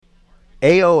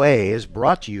AOA is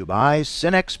brought to you by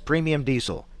Cenex Premium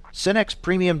Diesel. Cenex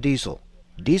Premium Diesel.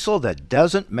 Diesel that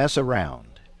doesn't mess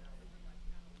around.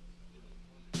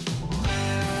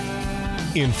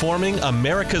 Informing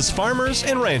America's farmers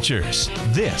and ranchers.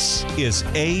 This is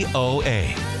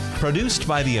AOA, produced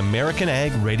by the American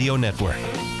Ag Radio Network.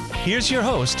 Here's your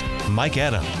host, Mike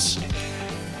Adams.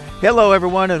 Hello,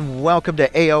 everyone, and welcome to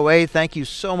AOA. Thank you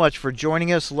so much for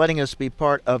joining us, letting us be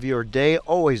part of your day.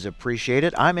 Always appreciate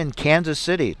it. I'm in Kansas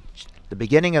City, the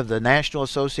beginning of the National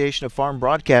Association of Farm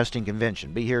Broadcasting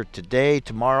Convention. Be here today,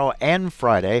 tomorrow, and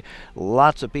Friday.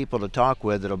 Lots of people to talk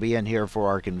with that'll be in here for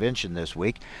our convention this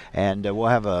week, and we'll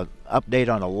have an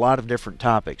update on a lot of different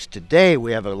topics. Today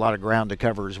we have a lot of ground to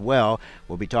cover as well.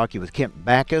 We'll be talking with Kent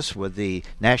Backus with the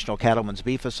National Cattlemen's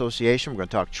Beef Association. We're going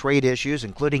to talk trade issues,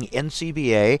 including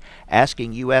NCBA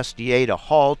asking USDA to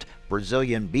halt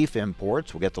Brazilian beef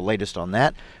imports. We'll get the latest on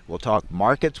that. We'll talk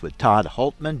markets with Todd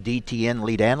Hultman, DTN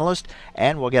lead analyst,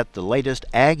 and we'll get the latest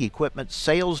ag equipment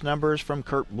sales numbers from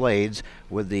Kurt Blades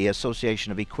with the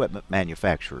Association of Equipment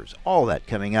Manufacturers. All that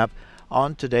coming up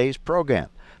on today's program.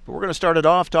 But we're going to start it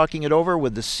off talking it over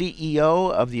with the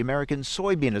CEO of the American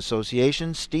Soybean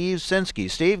Association, Steve Censky.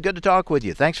 Steve, good to talk with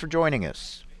you. Thanks for joining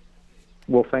us.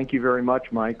 Well, thank you very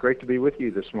much, Mike. Great to be with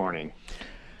you this morning.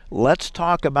 Let's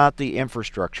talk about the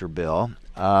infrastructure bill.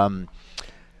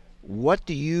 What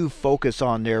do you focus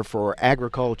on there for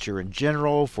agriculture in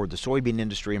general, for the soybean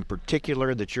industry in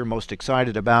particular, that you're most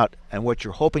excited about, and what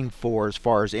you're hoping for as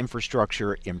far as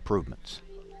infrastructure improvements?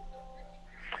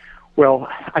 Well,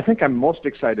 I think I'm most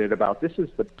excited about this is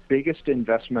the biggest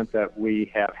investment that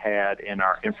we have had in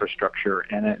our infrastructure,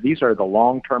 and these are the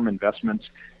long-term investments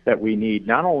that we need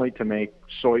not only to make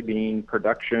soybean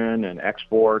production and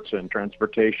exports and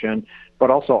transportation,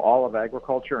 but also all of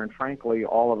agriculture and, frankly,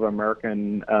 all of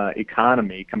American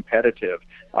economy competitive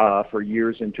for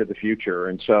years into the future.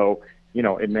 And so, you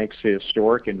know, it makes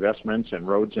historic investments in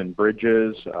roads and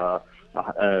bridges,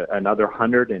 another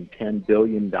 $110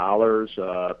 billion,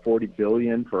 $40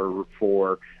 billion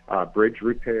for bridge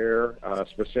repair.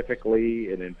 Specifically,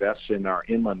 it invests in our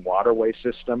inland waterway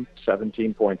system,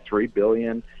 $17.3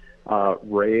 billion,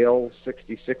 rail,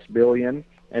 $66 billion,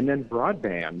 and then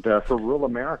broadband for rural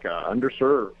America,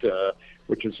 underserved,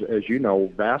 which is, as you know,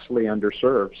 vastly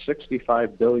underserved,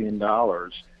 $65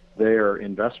 billion. Their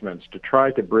investments to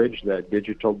try to bridge that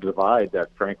digital divide that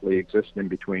frankly exists in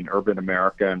between urban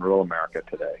America and rural America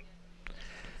today.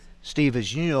 Steve,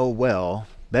 as you know well,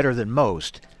 better than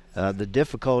most, the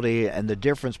difficulty and the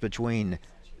difference between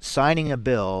signing a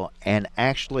bill and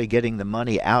actually getting the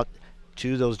money out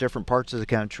to those different parts of the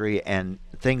country and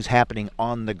things happening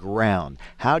on the ground.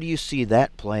 How do you see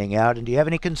that playing out, and do you have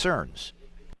any concerns?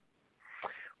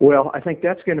 Well, I think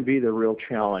that's going to be the real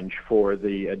challenge for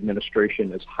the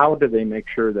administration is how do they make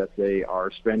sure that they are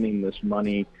spending this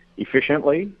money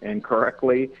efficiently and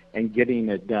correctly and getting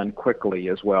it done quickly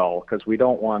as well, because we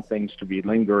don't want things to be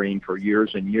lingering for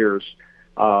years and years,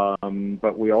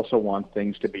 but we also want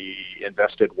things to be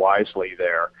invested wisely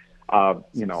there.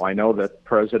 You know, I know that the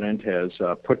president has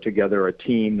put together a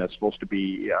team that's supposed to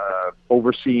be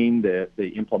overseeing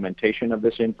the implementation of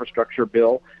this infrastructure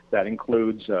bill. That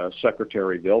includes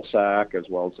Secretary Vilsack as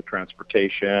well as the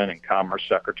Transportation and Commerce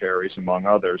Secretaries, among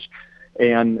others.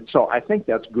 And so I think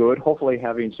that's good. Hopefully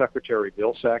having Secretary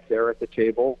Vilsack there at the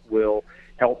table will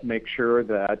help make sure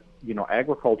that, you know,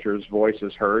 agriculture's voice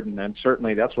is heard, and then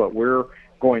certainly that's what we're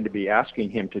going to be asking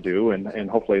him to do, and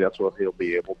hopefully that's what he'll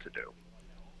be able to do.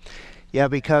 Yeah,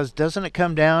 because doesn't it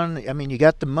come down, I mean, you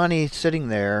got the money sitting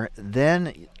there,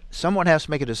 then someone has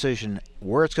to make a decision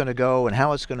where it's going to go and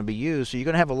how it's going to be used. So you're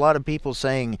going to have a lot of people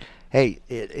saying, hey,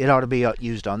 it ought to be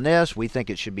used on this. We think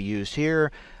it should be used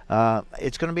here.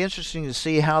 It's going to be interesting to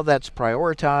see how that's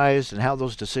prioritized and how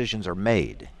those decisions are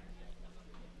made.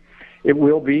 It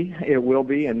will be,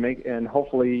 and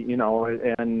hopefully, you know,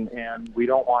 and we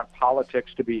don't want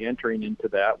politics to be entering into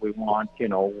that. We want, you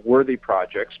know, worthy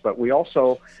projects, but we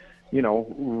also, you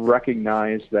know,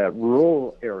 recognize that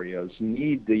rural areas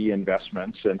need the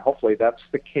investments, and hopefully that's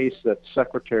the case that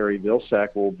Secretary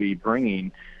Vilsack will be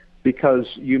bringing, because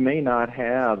you may not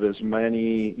have as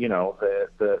many, you know,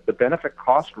 the benefit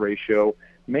cost ratio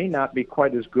may not be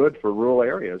quite as good for rural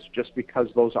areas just because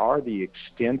those are the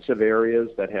extensive areas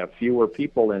that have fewer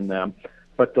people in them,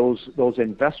 but those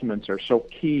investments are so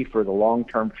key for the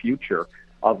long-term future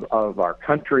of our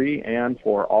country and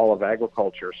for all of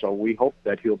agriculture. So we hope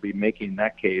that he'll be making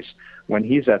that case when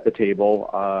he's at the table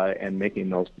and making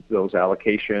those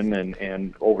allocation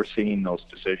and overseeing those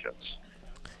decisions.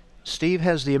 Steve,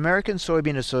 has the American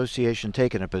Soybean Association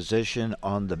taken a position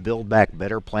on the Build Back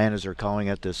Better plan, as they're calling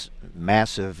it, this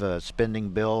massive spending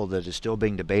bill that is still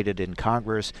being debated in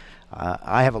Congress?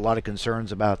 I have a lot of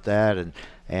concerns about that,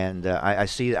 and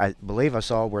I believe I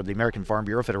saw where the American Farm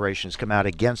Bureau Federation has come out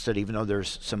against it, even though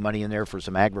there's some money in there for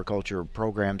some agriculture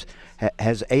programs.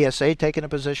 Has ASA taken a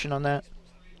position on that?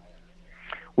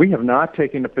 We have not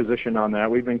taken a position on that.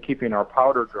 We've been keeping our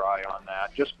powder dry on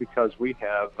that just because we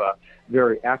have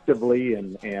very actively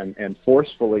and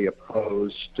forcefully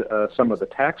opposed some of the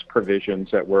tax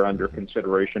provisions that were under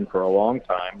consideration for a long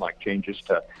time, like changes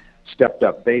to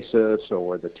stepped-up basis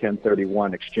or the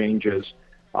 1031 exchanges.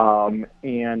 And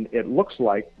it looks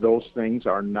like those things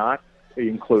are not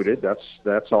included.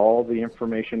 That's all the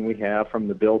information we have from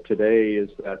the bill today, is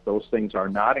that those things are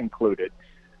not included.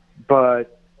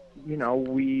 But you know,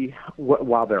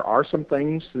 while there are some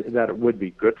things that would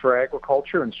be good for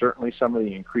agriculture, and certainly some of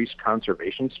the increased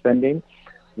conservation spending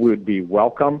would be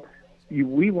welcome,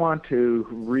 we want to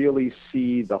really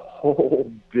see the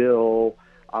whole bill.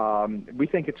 We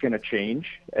think it's going to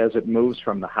change as it moves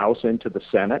from the House into the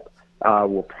Senate.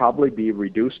 Will probably be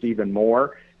reduced even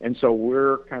more. And so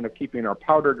we're kind of keeping our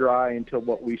powder dry until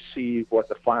we see what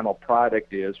the final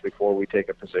product is before we take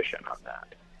a position on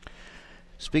that.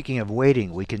 Speaking of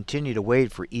waiting, we continue to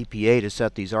wait for EPA to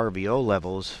set these RVO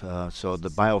levels so the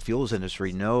biofuels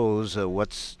industry knows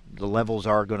what the levels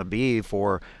are going to be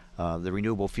for the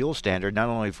renewable fuel standard, not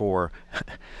only for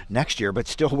next year, but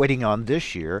still waiting on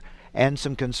this year, and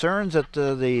some concerns that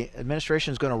the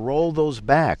administration is going to roll those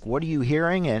back. What are you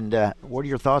hearing, and what are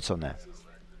your thoughts on that?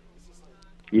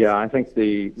 Yeah, I think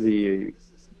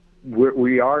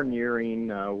we are nearing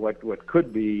what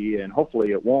could be, and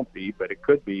hopefully it won't be, but it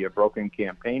could be a broken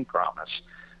campaign promise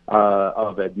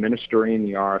of administering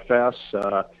the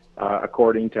RFS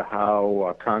according to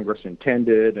how Congress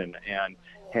intended and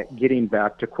getting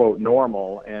back to, quote,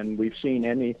 normal. And we've seen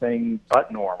anything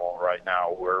but normal right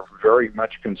now. We're very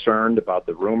much concerned about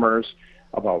the rumors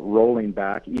about rolling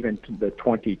back even to the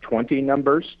 2020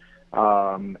 numbers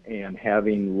and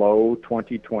having low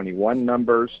 2021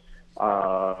 numbers.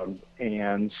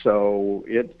 And so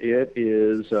it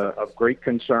is of great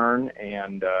concern,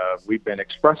 and we've been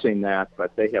expressing that,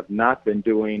 but they have not been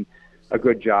doing a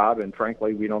good job, and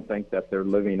frankly, we don't think that they're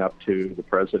living up to the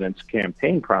president's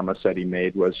campaign promise that he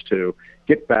made, was to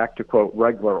get back to, quote,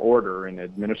 regular order in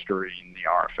administering the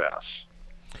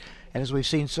RFS. And as we've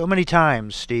seen so many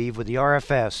times, Steve, with the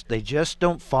RFS, they just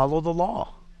don't follow the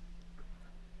law.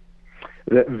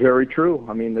 Very true.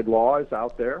 I mean, the law is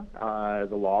out there.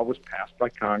 The law was passed by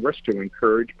Congress to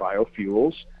encourage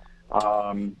biofuels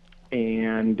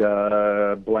and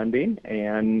blending.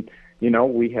 And, you know,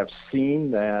 we have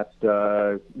seen that,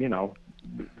 you know,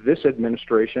 this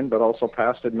administration, but also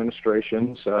past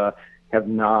administrations have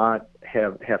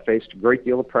faced a great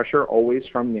deal of pressure, always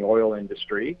from the oil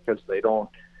industry, because they don't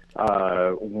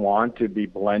want to be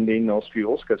blending those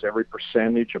fuels, because every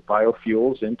percentage of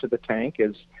biofuels into the tank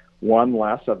is one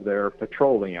less of their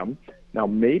petroleum. Now,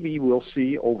 maybe we'll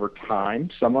see over time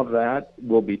some of that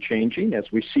will be changing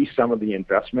as we see some of the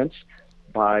investments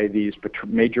by these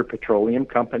major petroleum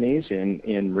companies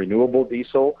in renewable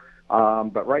diesel.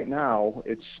 But right now,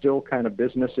 it's still kind of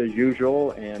business as usual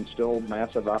and still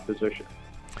massive opposition.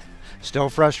 Still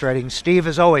frustrating. Steve,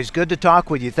 as always, good to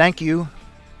talk with you. Thank you.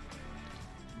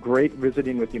 Great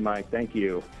visiting with you, Mike. Thank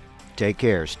you. Take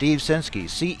care. Steve Sinskey,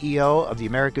 CEO of the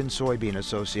American Soybean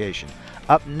Association.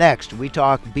 Up next, we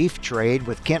talk beef trade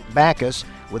with Kent Backus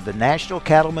with the National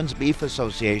Cattlemen's Beef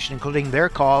Association, including their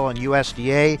call on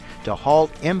USDA to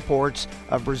halt imports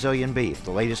of Brazilian beef.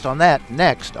 The latest on that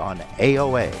next on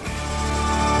AOA.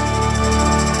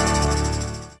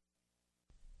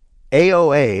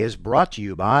 AOA is brought to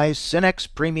you by Cenex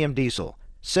Premium Diesel.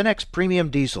 Cenex Premium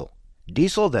Diesel.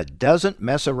 Diesel that doesn't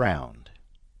mess around.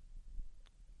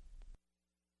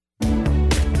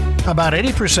 About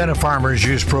 80% of farmers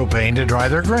use propane to dry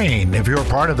their grain. If you're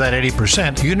part of that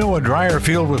 80%, you know a dryer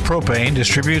field with propane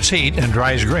distributes heat and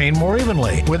dries grain more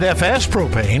evenly. With FS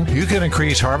propane, you can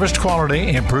increase harvest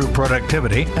quality, improve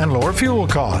productivity, and lower fuel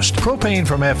cost. Propane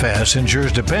from FS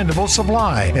ensures dependable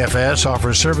supply. FS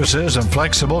offers services and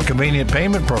flexible, convenient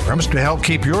payment programs to help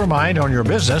keep your mind on your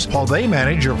business while they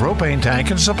manage your propane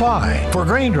tank and supply. For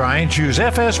grain drying, choose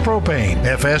FS propane.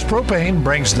 FS propane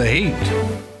brings the heat.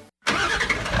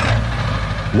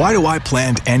 Why do I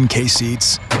plant NK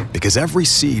seeds? Because every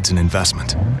seed's an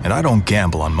investment, and I don't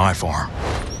gamble on my farm.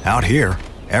 Out here,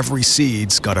 every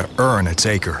seed's gotta earn its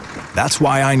acre. That's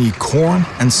why I need corn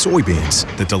and soybeans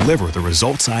that deliver the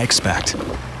results I expect.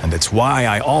 And that's why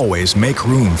I always make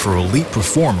room for elite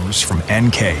performers from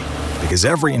NK. Because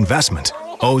every investment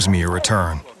owes me a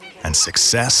return, and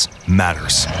success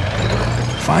matters.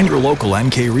 Find your local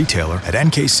NK retailer at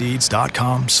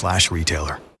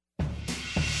nkseeds.com/retailer.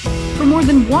 For more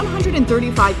than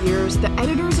 135 years, the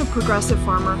editors of Progressive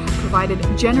Farmer have provided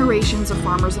generations of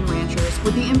farmers and ranchers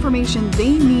with the information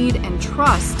they need and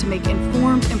trust to make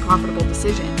informed and profitable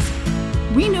decisions.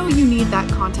 We know you need that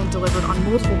content delivered on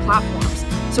multiple platforms,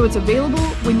 so it's available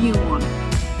when you want it.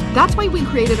 That's why we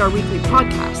created our weekly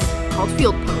podcast called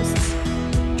Field Posts.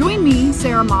 Join me,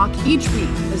 Sarah Mock, each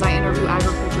week as I interview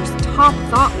agriculture's top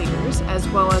thought leaders, as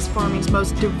well as farming's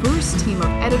most diverse team of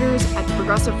editors at the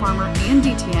Progressive Farmer and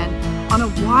DTN on a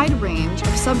wide range of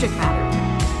subject matter.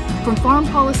 From farm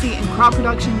policy and crop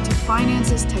production to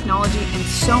finances, technology, and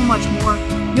so much more,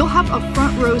 you'll have a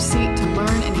front row seat to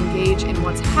learn and engage in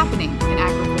what's happening in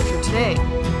agriculture today.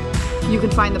 You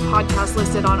can find the podcast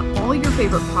listed on all your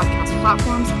favorite podcast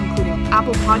platforms, including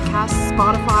Apple Podcasts,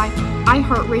 Spotify,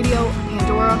 iHeartRadio,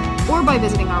 Pandora, or by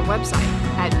visiting our website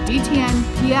at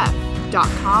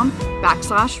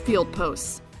dtnpf.com/field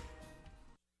posts.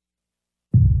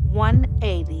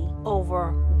 180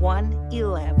 over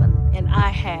 111, and I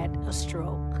had a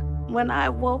stroke. When I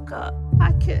woke up,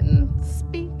 I couldn't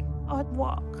speak or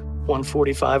walk.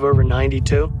 145 over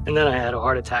 92, and then I had a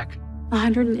heart attack.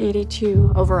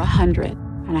 182 over 100,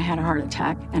 and I had a heart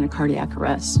attack and a cardiac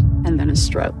arrest, and then a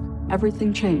stroke.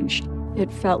 Everything changed.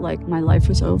 It felt like my life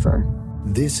was over.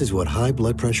 This is what high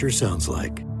blood pressure sounds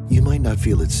like. You might not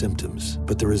feel its symptoms,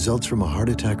 but the results from a heart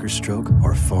attack or stroke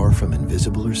are far from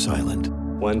invisible or silent.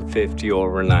 150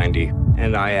 over 90,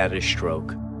 and I had a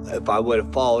stroke. If I would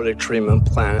have followed a treatment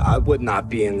plan, I would not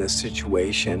be in this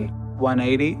situation.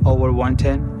 180 over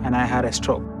 110, and I had a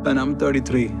stroke. And I'm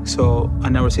 33, so I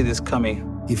never see this coming.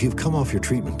 If you've come off your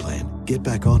treatment plan, get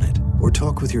back on it, or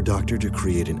talk with your doctor to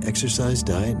create an exercise,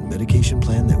 diet, and medication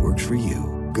plan that works for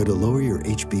you. Go to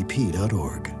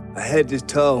loweryourhbp.org. Head to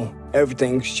toe,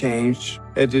 everything's changed.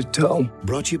 Head to toe.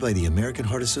 Brought to you by the American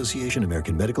Heart Association,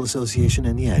 American Medical Association,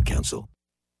 and the Ad Council.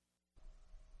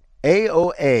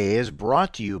 AOA is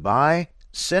brought to you by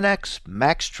Cenex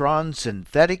Maxtron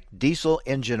Synthetic Diesel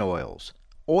Engine Oils.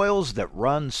 Oils that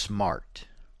run smart.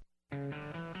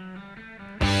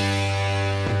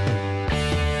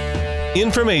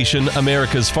 Information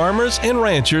America's farmers and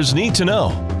ranchers need to know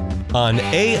on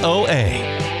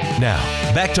AOA. Now,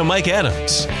 back to Mike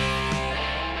Adams.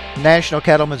 National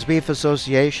Cattlemen's Beef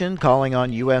Association calling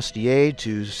on USDA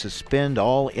to suspend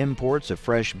all imports of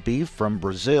fresh beef from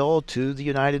Brazil to the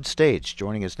United States.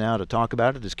 Joining us now to talk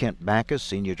about it is Kent Backus,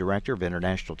 Senior Director of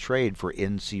International Trade for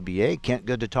NCBA. Kent,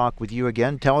 good to talk with you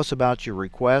again. Tell us about your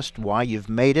request, why you've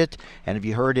made it, and have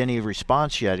you heard any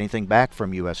response yet, anything back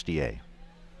from USDA?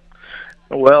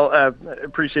 Well, I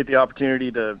appreciate the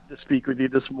opportunity to speak with you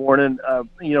this morning.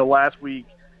 Last week,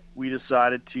 we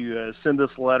decided to send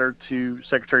this letter to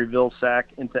Secretary Vilsack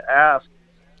and to ask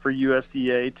for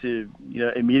USDA to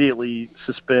immediately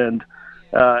suspend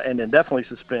and indefinitely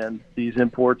suspend these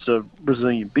imports of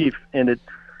Brazilian beef. And it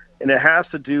has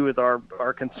to do with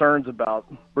our concerns about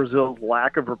Brazil's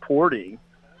lack of reporting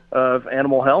of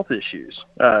animal health issues.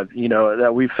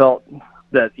 That we felt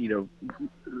that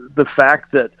the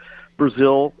fact that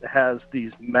Brazil has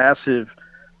these massive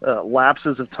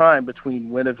lapses of time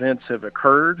between when events have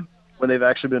occurred, when they've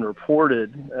actually been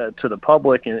reported to the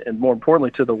public, and more importantly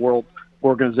to the World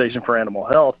Organization for Animal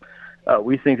Health.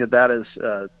 We think that is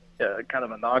kind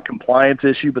of a non-compliance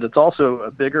issue, but it's also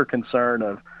a bigger concern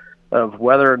of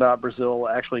whether or not Brazil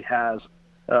actually has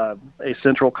a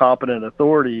central competent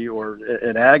authority or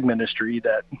an ag ministry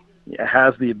that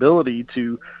has the ability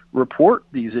to report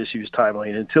these issues timely.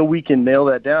 And until we can nail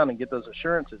that down and get those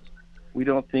assurances, we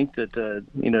don't think that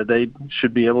they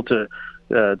should be able to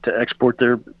export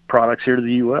their products here to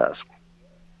the U.S.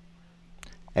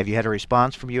 Have you had a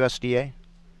response from USDA?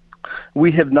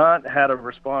 We have not had a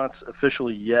response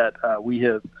officially yet. We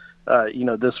have,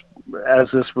 this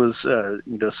was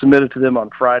submitted to them on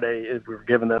Friday. We were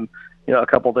giving them a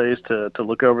couple days to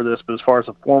look over this. But as far as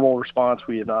a formal response,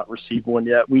 we have not received one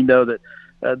yet. We know that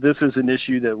this is an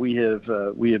issue that we have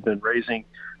been raising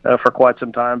for quite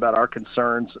some time about our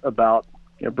concerns about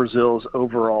Brazil's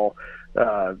overall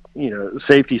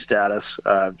safety status.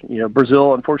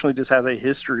 Brazil unfortunately just has a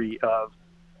history of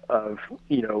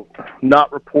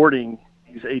not reporting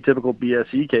these atypical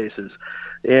BSE cases,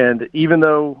 and even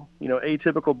though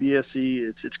atypical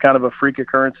BSE it's kind of a freak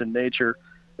occurrence in nature,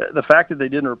 the fact that they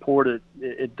didn't report it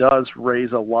does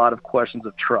raise a lot of questions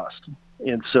of trust.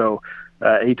 And so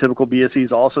atypical BSE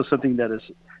is also something that is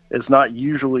not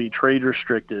usually trade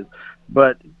restricted,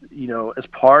 but as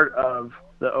part of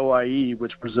the OIE,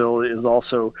 which Brazil is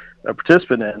also a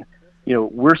participant in,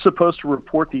 we're supposed to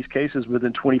report these cases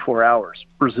within 24 hours.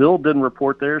 Brazil didn't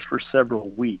report theirs for several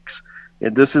weeks,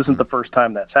 and this isn't the first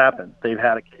time that's happened. They've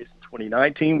had a case in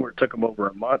 2019 where it took them over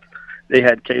a month. They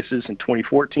had cases in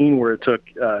 2014 where it took,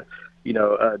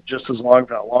 just as long, if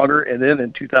not longer. And then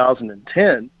in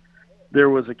 2010, there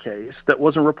was a case that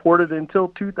wasn't reported until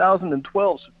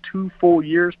 2012, so 2 full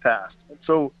years passed. And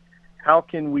so how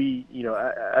can we,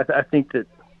 I think that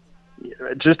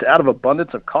just out of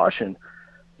abundance of caution,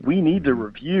 we need to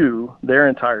review their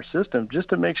entire system just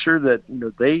to make sure that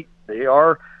they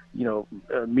are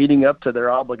meeting up to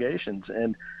their obligations,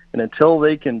 and until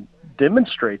they can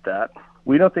demonstrate that,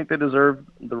 we don't think they deserve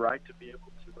the right to be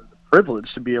able to, or the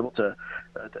privilege to be able to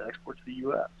export to the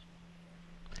U.S.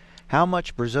 How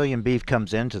much Brazilian beef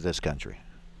comes into this country?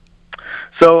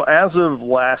 So as of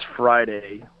last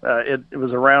Friday, it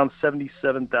was around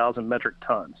 77,000 metric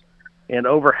tons, and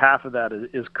over half of that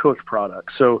is cooked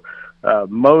products. So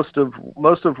most of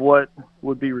what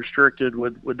would be restricted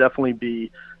would definitely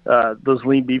be those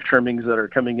lean beef trimmings that are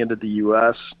coming into the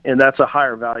U.S., and that's a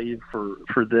higher value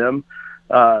for them.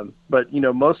 But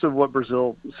most of what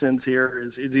Brazil sends here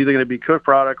is either going to be cooked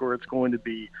product or it's going to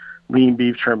be lean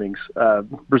beef trimmings.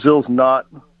 Brazil's not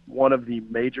one of the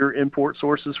major import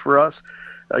sources for us.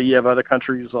 You have other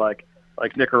countries like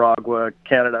Nicaragua,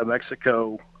 Canada,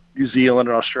 Mexico, New Zealand,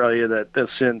 and Australia that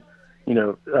send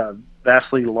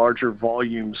vastly larger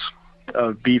volumes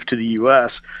of beef to the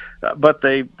U.S., but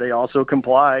they also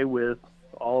comply with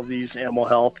all of these animal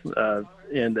health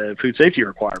and food safety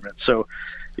requirements. So,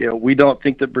 we don't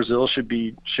think that Brazil should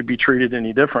be treated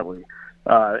any differently.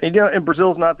 And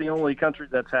Brazil is not the only country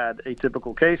that's had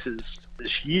atypical cases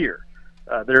this year.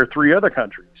 There are 3 other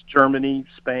countries, Germany,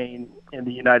 Spain, and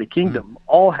the United Kingdom,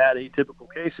 all had atypical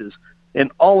cases,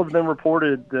 and all of them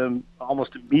reported them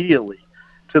almost immediately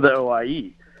to the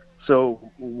OIE. So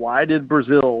why did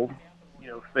Brazil,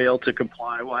 fail to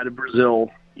comply? Why did Brazil,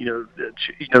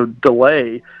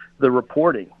 delay the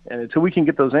reporting? And until we can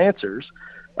get those answers,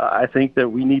 I think that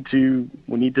we need to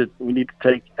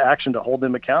take action to hold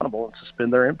them accountable and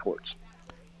suspend their imports.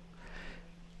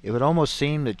 It would almost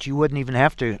seem that you wouldn't even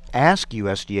have to ask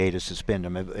USDA to suspend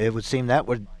them. It would seem that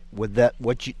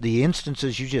the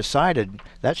instances you just cited,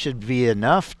 that should be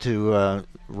enough to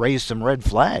raise some red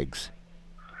flags.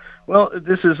 Well,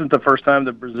 this isn't the first time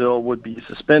that Brazil would be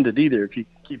suspended either. If you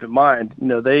keep in mind,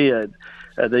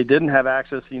 they didn't have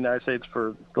access to the United States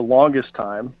for the longest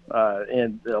time,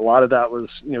 and a lot of that was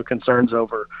concerns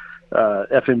over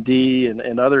FMD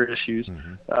and other issues.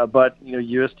 But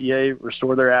USDA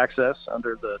restored their access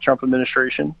under the Trump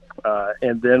administration,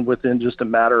 and then within just a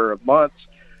matter of months,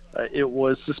 it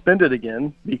was suspended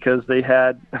again because they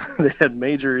had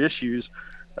major issues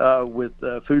with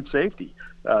food safety.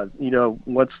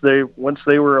 Once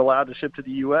they were allowed to ship to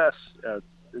the U.S.,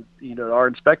 our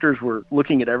inspectors were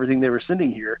looking at everything they were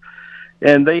sending here,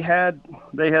 and they had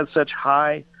such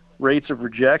high rates of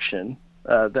rejection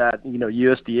that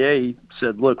USDA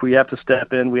said, look, we have to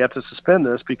step in, we have to suspend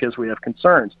this because we have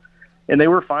concerns. And they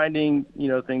were finding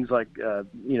things like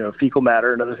fecal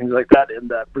matter and other things like that in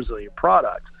that Brazilian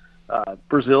product.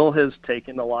 Brazil has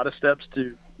taken a lot of steps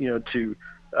to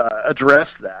address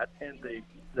that, and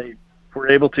they were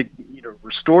able to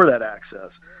restore that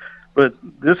access. But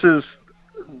this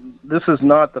is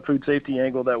not the food safety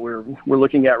angle that we're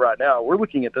looking at right now. We're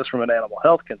looking at this from an animal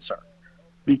health concern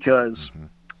because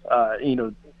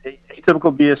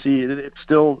atypical BSE, it's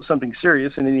still something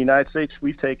serious, and in the United States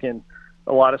we've taken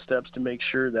a lot of steps to make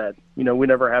sure that we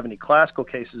never have any classical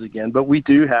cases again, but we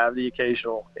do have the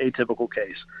occasional atypical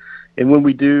case. And when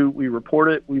we do, we report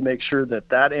it. We make sure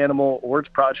that animal or its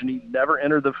progeny never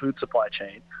enter the food supply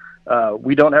chain.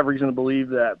 We don't have reason to believe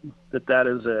that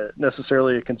is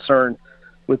necessarily a concern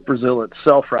with Brazil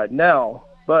itself right now,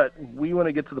 but we want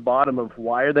to get to the bottom of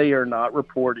why they are not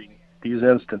reporting these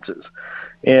instances.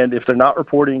 And if they're not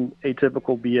reporting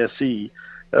atypical BSE,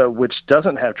 which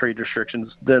doesn't have trade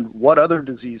restrictions, then what other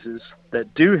diseases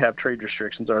that do have trade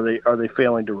restrictions are they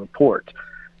failing to report?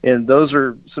 And those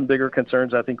are some bigger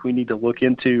concerns I think we need to look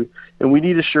into, and we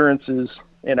need assurances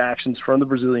and actions from the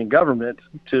Brazilian government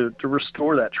to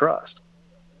restore that trust.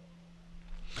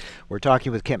 We're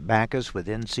talking with Kent Backus with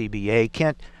NCBA.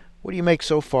 Kent, what do you make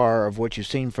so far of what you've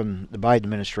seen from the Biden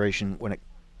administration when it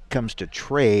comes to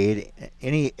trade?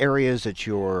 Any areas that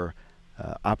you're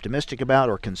optimistic about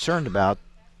or concerned about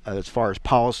as far as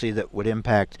policy that would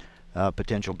impact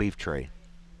potential beef trade?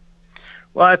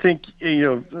 Well, I think,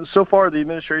 so far the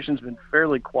administration's been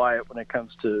fairly quiet when it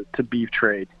comes to beef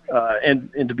trade.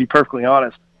 And to be perfectly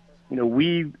honest,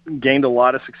 we gained a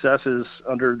lot of successes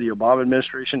under the Obama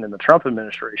administration and the Trump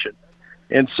administration.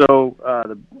 And so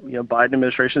the Biden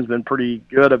administration has been pretty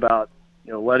good about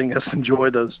letting us enjoy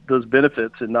those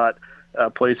benefits and not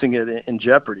placing it in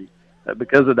jeopardy.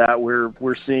 Because of that,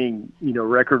 we're seeing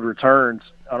record returns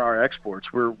on our exports.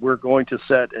 We're going to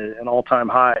set an all-time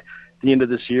high at the end of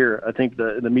this year. I think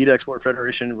the Meat Export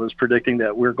Federation was predicting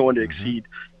that we're going to exceed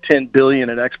 $10 billion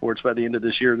in exports by the end of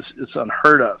this year. It's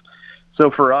unheard of. So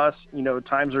for us,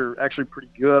 times are actually pretty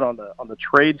good on the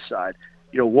trade side.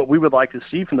 What we would like to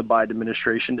see from the Biden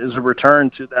administration is a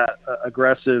return to that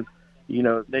aggressive,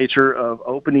 nature of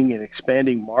opening and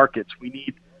expanding markets. We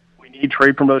need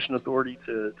Trade Promotion Authority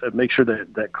to make sure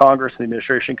that Congress and the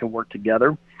administration can work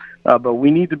together. But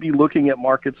we need to be looking at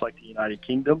markets like the United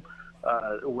Kingdom,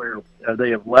 where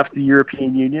they have left the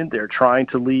European Union. They're trying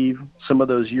to leave some of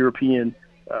those European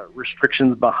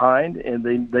restrictions behind,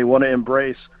 and they want to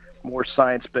embrace more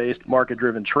science-based,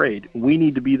 market-driven trade. We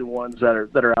need to be the ones that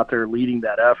are out there leading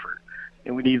that effort,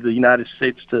 and we need the United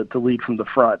States to lead from the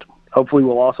front. Hopefully,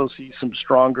 we'll also see some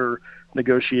stronger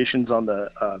negotiations on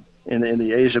the in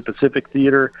the Asia-Pacific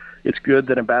theater. It's good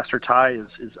that Ambassador Tai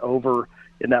is over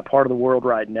in that part of the world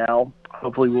right now.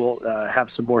 Hopefully, we'll have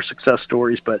some more success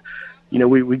stories. But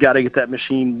we got to get that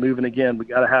machine moving again. We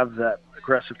got to have that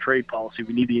aggressive trade policy.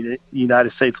 We need the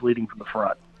United States leading from the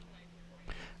front.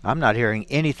 I'm not hearing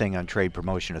anything on Trade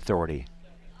Promotion Authority.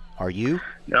 Are you?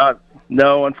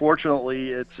 No, unfortunately,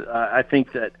 it's. I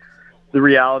think that the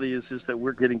reality is that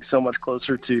we're getting so much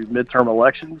closer to midterm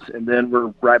elections, and then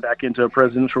we're right back into a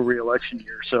presidential re-election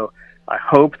year. So I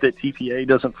hope that TPA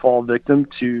doesn't fall victim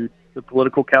to the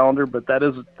political calendar, but that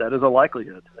is a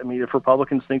likelihood. I mean, if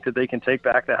Republicans think that they can take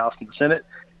back the House and the Senate,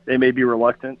 they may be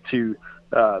reluctant to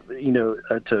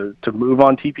move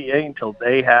on TPA until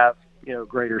they have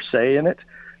greater say in it.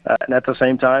 And at the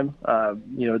same time,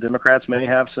 Democrats may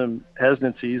have some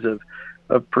hesitancies of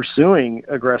pursuing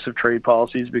aggressive trade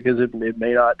policies because it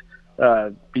may not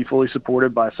be fully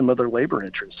supported by some other labor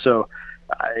interests. So,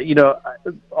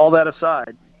 all that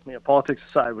aside, politics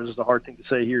aside, which is a hard thing to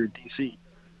say here in D.C.,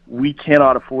 we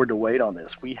cannot afford to wait on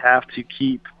this. We have to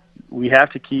keep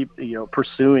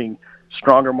pursuing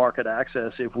stronger market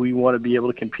access if we want to be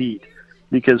able to compete,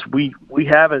 because we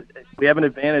have an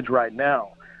advantage right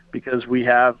now. Because we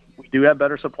do have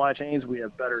better supply chains, we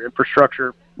have better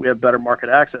infrastructure, we have better market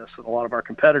access than a lot of our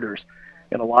competitors,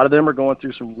 and a lot of them are going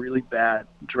through some really bad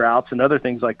droughts and other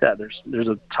things like that. There's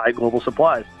a tight global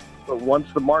supply, but once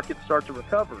the markets start to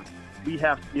recover, we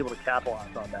have to be able to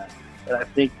capitalize on that. And I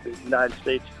think the United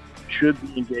States should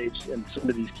be engaged in some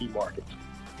of these key markets.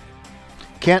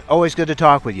 Kent, always good to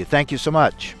talk with you. Thank you so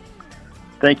much.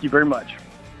 Thank you very much.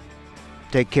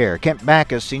 Take care. Kent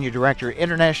Backus, Senior Director,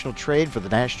 International Trade for the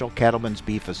National Cattlemen's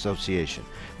Beef Association.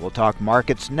 We'll talk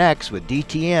markets next with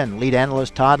DTN lead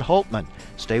analyst Todd Holtman.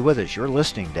 Stay with us. You're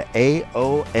listening to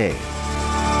AOA.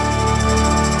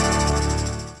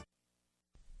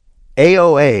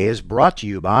 AOA is brought to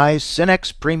you by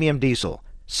Cenex Premium Diesel.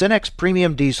 Cenex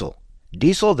Premium Diesel.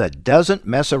 Diesel that doesn't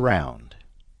mess around.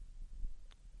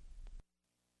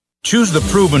 Choose the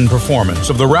proven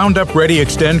performance of the Roundup Ready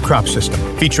Extend crop system,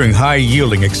 featuring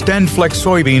high-yielding Extend Flex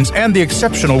soybeans and the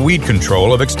exceptional weed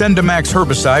control of XtendiMax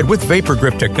herbicide with Vapor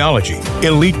Grip technology.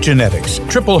 Elite genetics,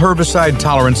 triple herbicide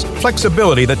tolerance,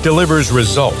 flexibility that delivers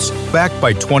results, backed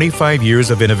by 25 years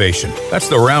of innovation. That's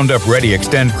the Roundup Ready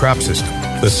Extend crop system,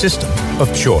 the system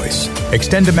of choice.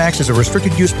 XtendiMax is a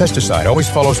restricted-use pesticide. Always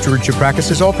follow stewardship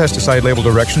practices, all pesticide label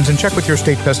directions, and check with your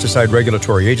state pesticide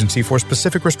regulatory agency for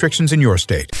specific restrictions in your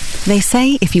state. They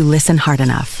say if you listen hard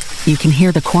enough, you can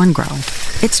hear the corn grow.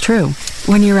 It's true.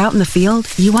 When you're out in the field,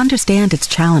 you understand its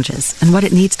challenges and what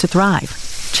it needs to thrive.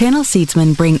 Channel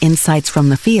Seedsmen bring insights from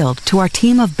the field to our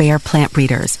team of Bayer plant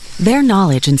breeders. Their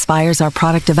knowledge inspires our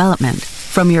product development.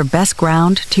 From your best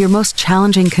ground to your most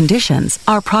challenging conditions,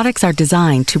 our products are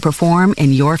designed to perform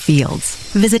in your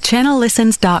fields. Visit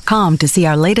channellistens.com to see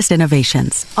our latest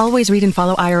innovations. Always read and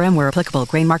follow IRM where applicable,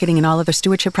 grain marketing and all other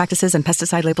stewardship practices and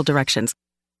pesticide label directions.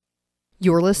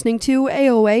 You're listening to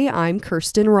AOA. I'm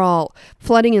Kirsten Rahl.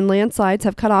 Flooding and landslides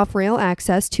have cut off rail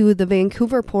access to the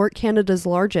Vancouver port, Canada's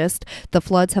largest. The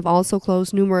floods have also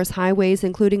closed numerous highways,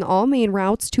 including all main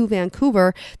routes to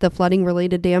Vancouver. The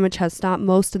flooding-related damage has stopped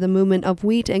most of the movement of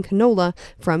wheat and canola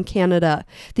from Canada.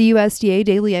 The USDA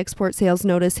daily export sales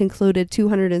notice included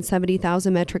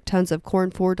 270,000 metric tons of corn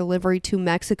for delivery to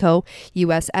Mexico.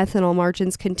 U.S. ethanol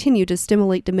margins continue to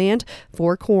stimulate demand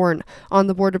for corn. On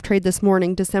the Board of Trade this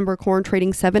morning, December corn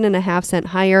trading 7.5 cents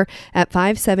higher at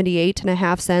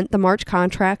 5.78 cents. The March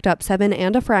contract up 7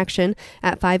 and a fraction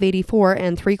at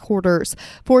 5.84 3/4.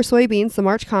 For soybeans, the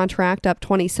March contract up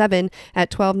 27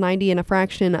 at 12.90 and a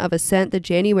fraction of a cent. The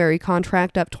January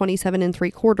contract up 27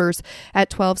 3/4 at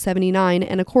 12.79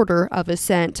 and a quarter of a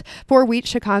cent. For wheat,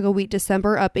 Chicago wheat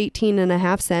December up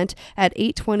 18.5 cents at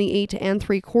 8.28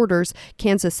 3/4.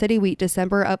 Kansas City wheat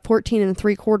December up 14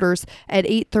 3/4 at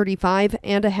 8.35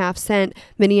 1/2 cent.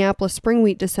 Minneapolis spring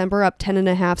wheat December up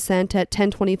 10.5 cents at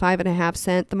 10.25 1/2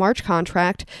 cent. The March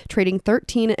contract trading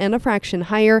 13 and a fraction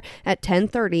higher at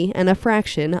 10.30 and a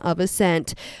fraction of a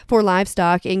cent. For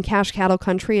livestock in cash cattle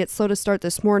country, it's slow to start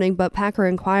this morning, but packer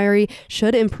inquiry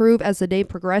should improve as the day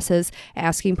progresses.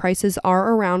 Asking prices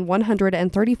are around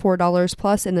 $134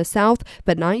 plus in the south,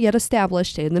 but not yet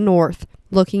established in the north.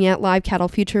 Looking at live cattle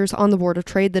futures on the Board of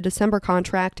Trade, the December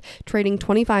contract trading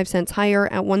 25 cents higher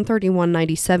at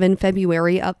 131.97.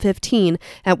 February up 15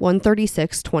 at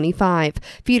 136.25.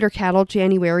 Feeder cattle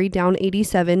January down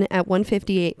 87 at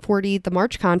 158.40. The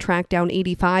March contract down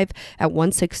 85 at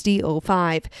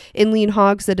 160.05. In lean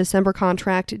hogs, the December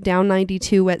contract down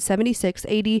 92 at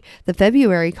 76.80. The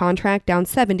February contract down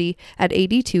 70 at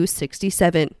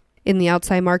 82.67. In the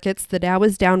outside markets, the Dow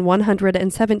is down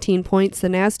 117 points, the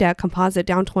Nasdaq Composite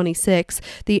down 26,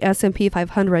 the S&P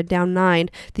 500 down 9.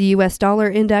 The U.S. dollar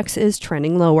index is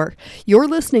trending lower. You're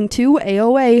listening to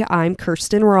AOA. I'm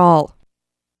Kirsten Rahl.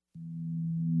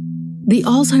 The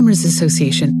Alzheimer's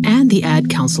Association and the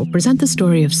Ad Council present the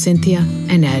story of Cynthia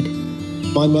and Ed.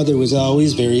 My mother was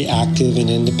always very active and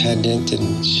independent,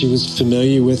 and she was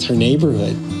familiar with her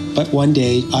neighborhood. But one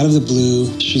day, out of the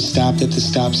blue, she stopped at the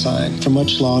stop sign for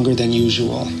much longer than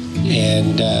usual.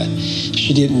 And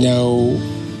she didn't know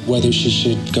whether she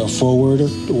should go forward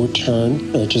or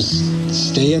turn or just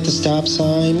stay at the stop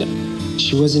sign.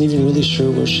 She wasn't even really sure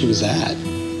where she was at.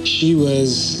 She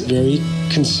was very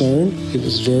concerned. It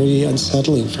was very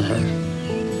unsettling for her.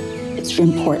 It's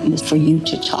important for you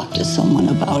to talk to someone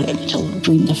about it, to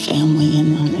bring the family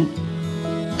in on it.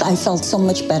 I felt so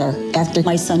much better after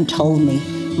my son told me,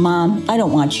 Mom, I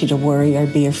don't want you to worry or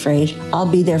be afraid. I'll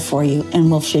be there for you and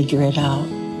we'll figure it out.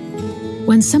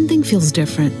 When something feels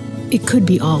different, it could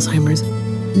be Alzheimer's.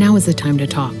 Now is the time to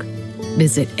talk.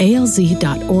 Visit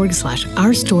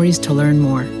alz.org/ourstories to learn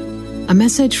more. A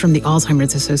message from the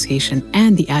Alzheimer's Association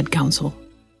and the Ad Council.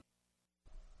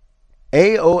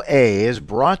 AOA is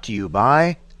brought to you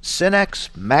by Cenex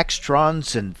Maxtron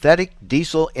Synthetic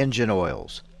Diesel Engine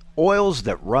Oils. Oils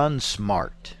that run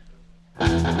smart.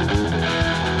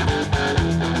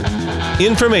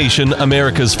 Information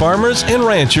America's farmers and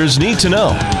ranchers need to know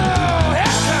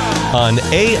on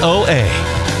AOA.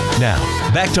 Now,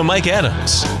 back to Mike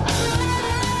Adams.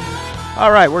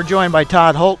 All right, we're joined by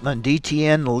Todd Holtman,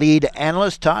 DTN lead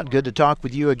analyst. Todd, good to talk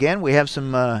with you again. We have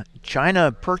some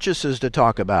China purchases to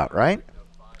talk about, right?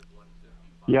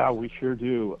 Yeah, we sure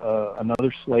do.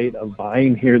 Another slate of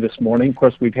buying here this morning. Of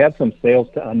course, we've had some sales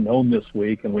to unknown this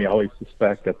week, and we always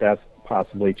suspect that that's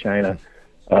possibly China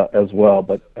as well.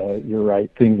 But you're right,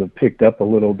 things have picked up a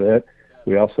little bit.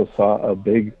 We also saw a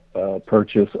big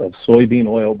purchase of soybean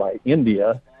oil by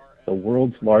India, the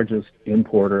world's largest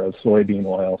importer of soybean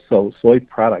oil. So soy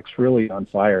products really on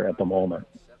fire at the moment.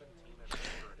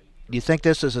 Do you think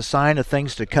this is a sign of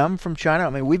things to come from China? I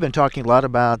mean, we've been talking a lot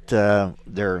about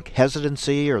their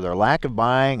hesitancy or their lack of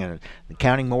buying and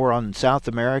counting more on South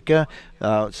America.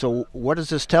 So what does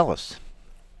this tell us?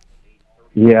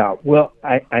 Yeah, well,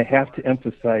 I have to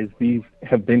emphasize these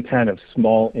have been kind of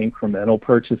small incremental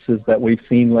purchases that we've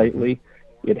seen lately.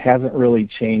 It hasn't really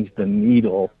changed the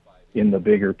needle in the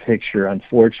bigger picture,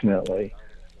 unfortunately.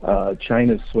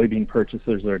 China's soybean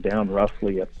purchases are down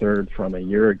roughly a third from a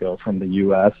year ago from the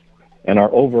U.S., and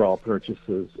our overall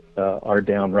purchases are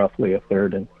down roughly a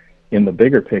third in the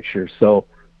bigger picture. So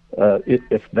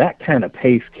if that kind of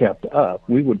pace kept up,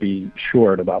 we would be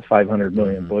short about 500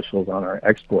 million bushels on our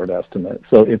export estimate.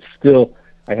 So it's still,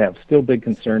 I have still big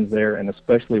concerns there, and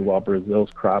especially while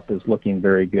Brazil's crop is looking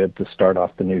very good to start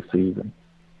off the new season.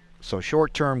 So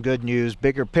short-term good news,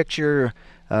 bigger picture,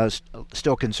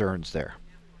 still concerns there.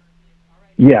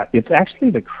 Yeah, it's actually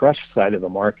the crush side of the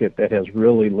market that has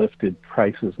really lifted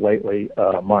prices lately,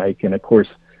 Mike. And of course,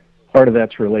 part of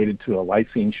that's related to a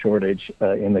lysine shortage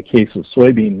in the case of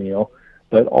soybean meal,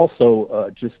 but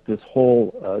also just this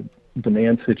whole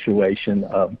demand situation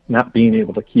of not being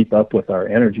able to keep up with our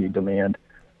energy demand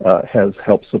has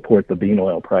helped support the bean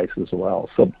oil price as well.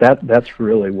 So that's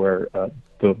really where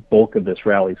the bulk of this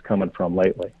rally is coming from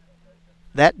lately.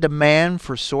 That demand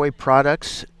for soy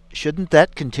products, shouldn't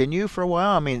that continue for a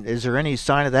while? I mean, is there any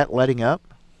sign of that letting up?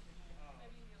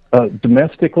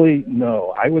 Domestically,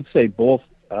 no. I would say both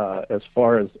as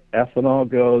far as ethanol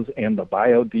goes and the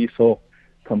biodiesel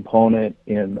component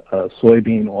in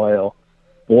soybean oil,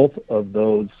 both of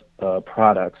those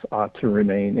products ought to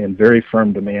remain in very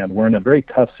firm demand. We're in a very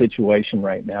tough situation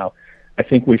right now. I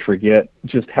think we forget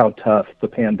just how tough the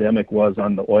pandemic was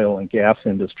on the oil and gas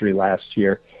industry last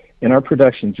year. And our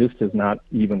production just has not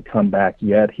even come back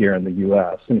yet here in the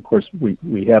U.S. And, of course,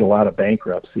 we had a lot of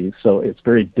bankruptcies, so it's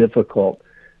very difficult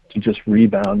to just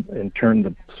rebound and turn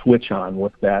the switch on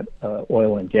with that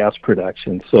oil and gas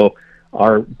production. So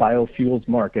our biofuels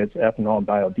markets, ethanol and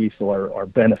biodiesel, are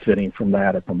benefiting from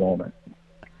that at the moment.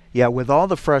 Yeah, with all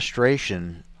the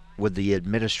frustration with the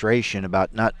administration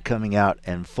about not coming out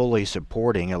and fully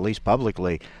supporting, at least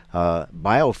publicly,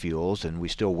 biofuels, and we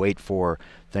still wait for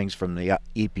things from the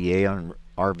EPA on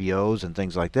RVOs and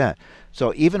things like that.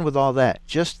 So even with all that,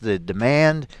 just the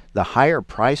demand, the higher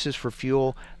prices for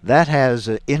fuel, that has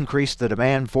increased the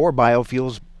demand for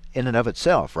biofuels in and of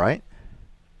itself, right?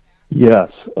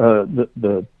 Yes.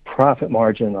 The profit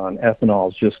margin on ethanol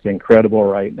is just incredible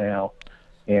right now.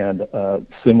 And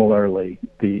similarly,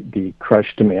 the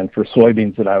crush demand for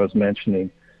soybeans that I was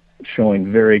mentioning,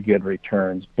 showing very good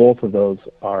returns. Both of those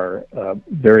are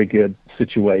very good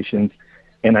situations.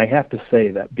 And I have to say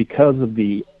that because of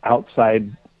the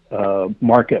outside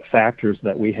market factors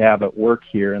that we have at work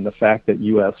here and the fact that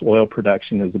U.S. oil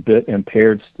production is a bit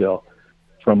impaired still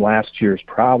from last year's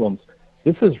problems,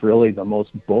 this is really the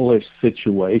most bullish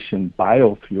situation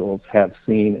biofuels have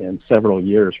seen in several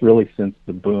years, really since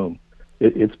the boom.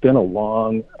 It's been a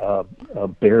long,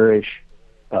 bearish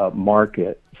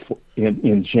market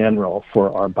in general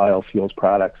for our biofuels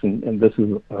products, and this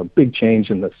is a big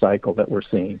change in the cycle that we're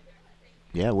seeing.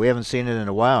 Yeah, we haven't seen it in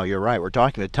a while. You're right. We're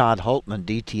talking to Todd Hultman,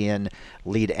 DTN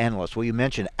lead analyst. Well, you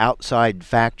mentioned outside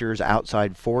factors,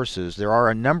 outside forces. There are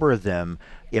a number of them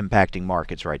impacting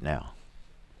markets right now.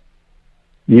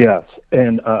 Yes,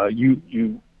 and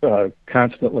you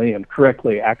constantly and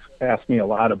correctly ask me a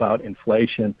lot about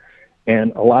inflation,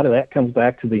 and a lot of that comes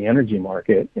back to the energy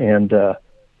market. And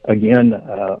again,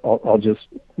 I'll just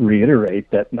reiterate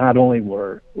that not only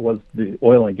was the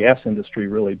oil and gas industry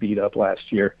really beat up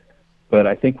last year, but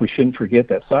I think we shouldn't forget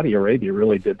that Saudi Arabia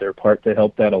really did their part to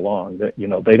help that along. That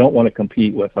they don't want to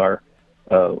compete with our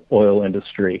oil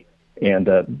industry, and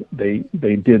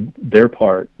they did their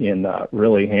part in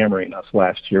really hammering us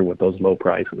last year with those low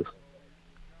prices.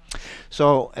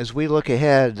 So as we look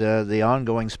ahead, the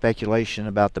ongoing speculation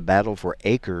about the battle for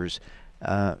acres,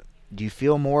 do you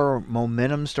feel more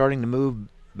momentum starting to move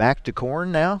back to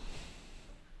corn now?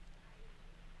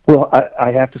 Well,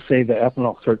 I have to say the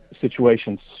ethanol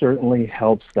situation certainly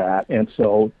helps that. And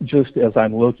so just as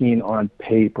I'm looking on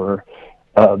paper,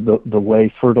 the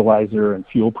way fertilizer and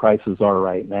fuel prices are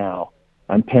right now,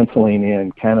 I'm penciling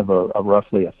in kind of a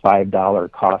roughly a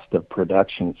 $5 cost of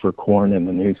production for corn in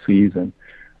the new season.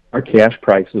 Our cash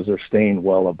prices are staying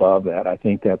well above that. I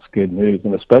think that's good news,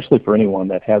 and especially for anyone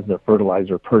that has their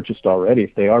fertilizer purchased already.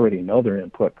 If they already know their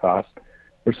input costs,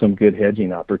 there's some good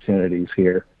hedging opportunities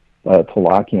here to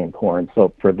lock in corn.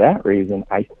 So for that reason,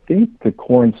 I think the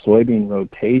corn-soybean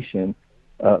rotation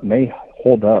may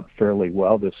hold up fairly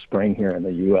well this spring here in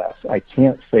the U.S. I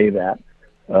can't say that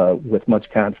with much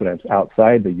confidence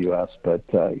outside the U.S., but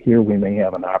here we may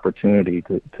have an opportunity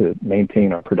to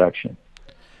maintain our production.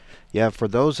 Yeah, for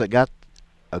those that got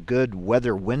a good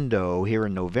weather window here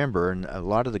in November, and a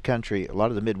lot of the country, a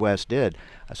lot of the Midwest did,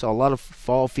 I saw a lot of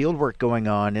fall field work going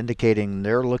on indicating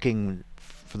they're looking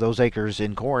for those acres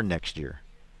in corn next year.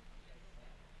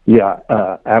 Yeah,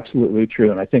 absolutely true.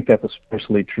 And I think that's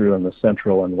especially true in the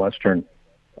central and western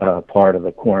part of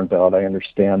the Corn Belt. I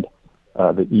understand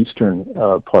the eastern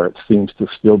part seems to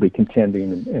still be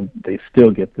contending, and they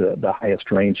still get the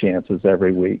highest rain chances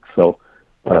every week. So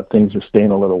things are staying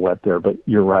a little wet there. But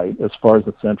you're right. As far as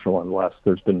the central and west,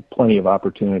 there's been plenty of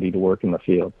opportunity to work in the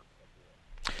field.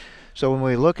 So when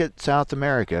we look at South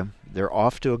America, they're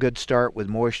off to a good start with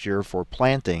moisture for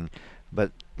planting,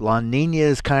 but La Nina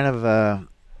is kind of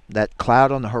that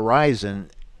cloud on the horizon,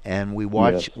 and we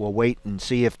watch. Yes. We'll wait and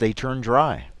see if they turn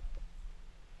dry.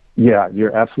 Yeah,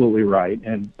 you're absolutely right.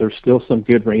 And there's still some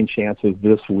good rain chances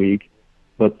this week,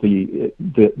 but the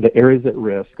areas at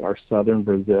risk are southern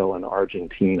Brazil and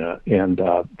Argentina, and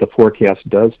the forecast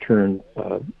does turn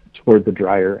toward the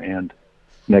drier end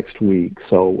next week.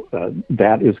 So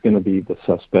that is going to be the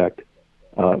suspect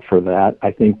for that.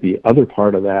 I think the other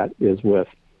part of that is with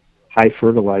high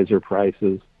fertilizer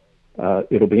prices.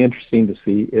 It'll be interesting to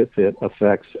see if it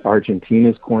affects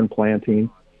Argentina's corn planting,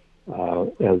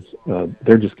 as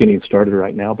they're just getting started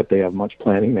right now, but they have much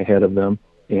planting ahead of them.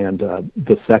 And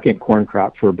the second corn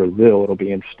crop for Brazil, it'll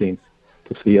be interesting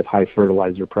to see if high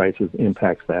fertilizer prices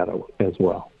impacts that as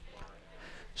well.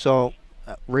 So,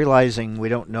 realizing we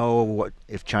don't know what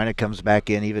if China comes back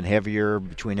in even heavier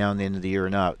between now and the end of the year or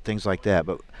not, things like that.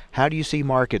 But how do you see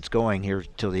markets going here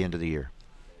till the end of the year?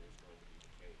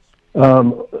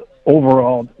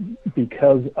 Overall,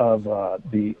 because of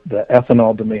the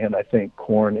ethanol demand, I think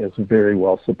corn is very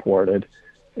well supported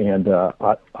and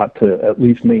ought to at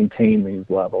least maintain these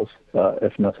levels,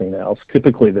 if nothing else.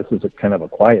 Typically, this is a kind of a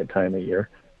quiet time of year.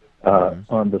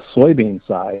 On the soybean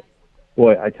side,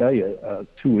 boy, I tell you,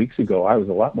 2 weeks ago, I was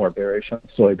a lot more bearish on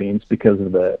soybeans because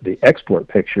of the export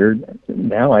picture.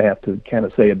 Now I have to kind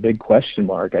of say a big question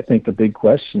mark. I think the big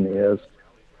question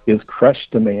is crush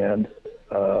demand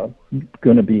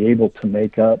going to be able to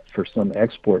make up for some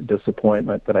export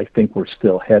disappointment that I think we're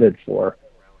still headed for?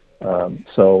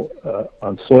 So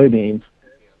on soybeans,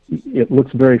 it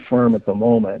looks very firm at the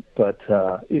moment, but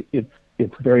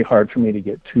it's very hard for me to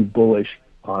get too bullish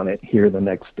on it here the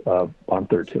next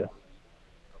month or two.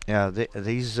 Yeah,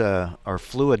 these are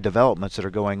fluid developments that are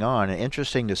going on.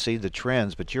 Interesting to see the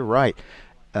trends, but you're right.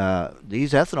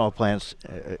 These ethanol plants,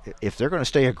 if they're going to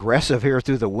stay aggressive here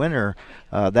through the winter,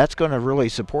 that's going to really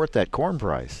support that corn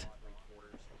price.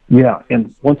 Yeah,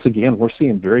 and once again, we're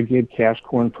seeing very good cash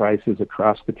corn prices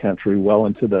across the country, well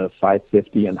into the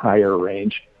 $5.50 and higher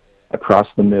range. Across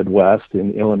the Midwest,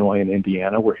 in Illinois and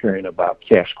Indiana, we're hearing about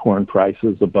cash corn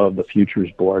prices above the futures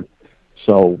board.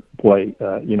 So, boy,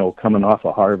 coming off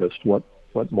a harvest, what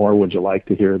more would you like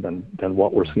to hear than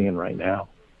what we're seeing right now?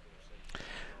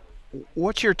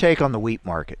 What's your take on the wheat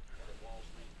market?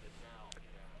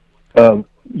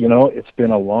 It's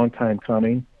been a long time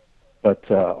coming, but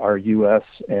our U.S.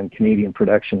 and Canadian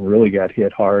production really got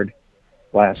hit hard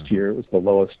last year. It was the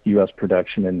lowest U.S.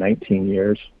 production in 19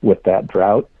 years with that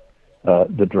drought.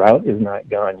 The drought is not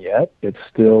gone yet. It's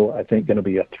still, I think, going to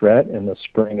be a threat in the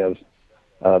spring of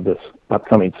this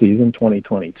upcoming season,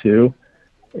 2022.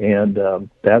 And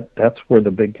that's where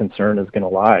the big concern is going to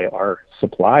lie. Our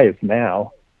supplies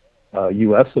now,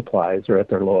 U.S. supplies, are at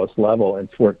their lowest level in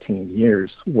 14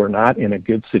 years. We're not in a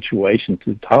good situation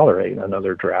to tolerate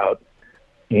another drought.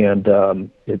 And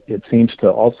it seems to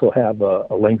also have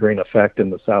a lingering effect in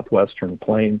the southwestern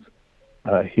plains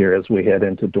here as we head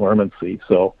into dormancy.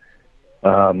 So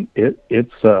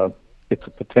it's a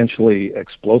potentially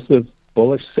explosive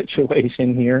bullish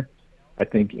situation here. I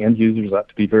think end users ought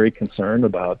to be very concerned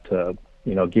about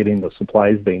getting the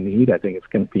supplies they need. I think it's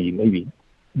going to be maybe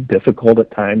difficult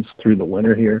at times through the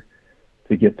winter here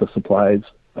to get the supplies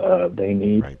they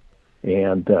need. Right.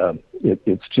 And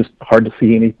it's just hard to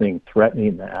see anything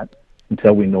threatening that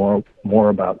until we know more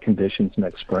about conditions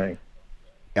next spring.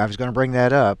 I was going to bring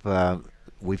that up.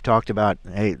 We've talked about,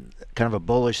 kind of a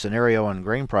bullish scenario on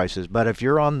grain prices, but if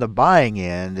you're on the buying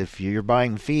end, if you're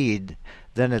buying feed,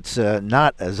 then it's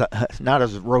not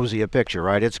as rosy a picture,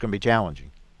 right? It's going to be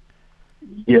challenging.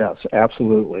 Yes,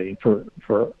 absolutely.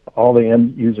 For all the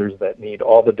end users that need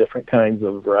all the different kinds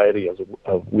of variety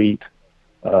of wheat,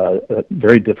 a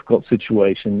very difficult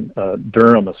situation.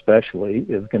 Durham especially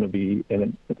is going to be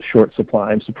in a short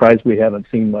supply. I'm surprised we haven't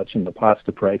seen much in the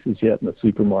pasta prices yet in the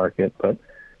supermarket, but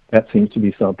that seems to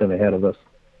be something ahead of us.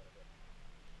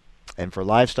 And for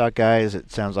livestock guys, it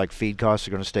sounds like feed costs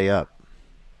are going to stay up.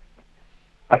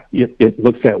 It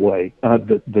looks that way.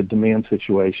 The demand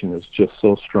situation is just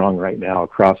so strong right now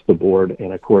across the board.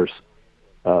 And, of course,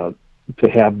 to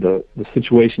have the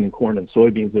situation in corn and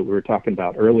soybeans that we were talking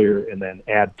about earlier and then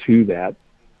add to that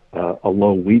a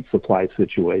low wheat supply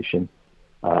situation,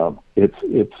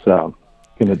 it's going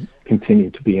to continue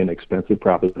to be an expensive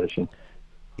proposition.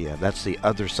 Yeah, that's the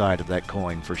other side of that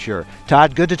coin for sure.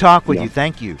 Todd, good to talk with you.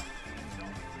 Thank you.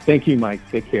 Thank you, Mike.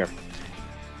 Take care.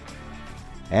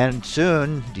 And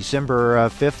soon, December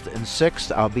 5th and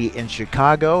 6th, I'll be in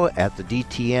Chicago at the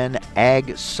DTN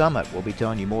Ag Summit. We'll be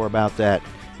telling you more about that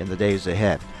in the days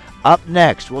ahead. Up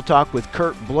next, we'll talk with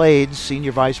Kurt Blades,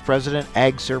 Senior Vice President,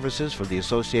 Ag Services for the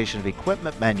Association of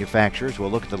Equipment Manufacturers. We'll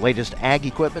look at the latest ag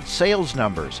equipment sales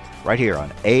numbers right here on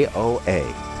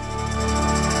AOA.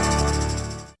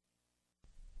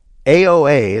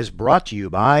 AOA is brought to you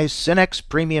by Cenex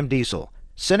Premium Diesel.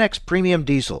 Cenex Premium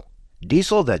Diesel.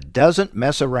 Diesel that doesn't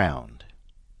mess around.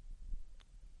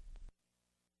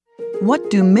 What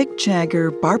do Mick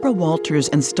Jagger, Barbara Walters,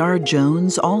 and Star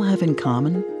Jones all have in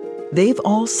common? They've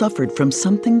all suffered from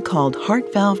something called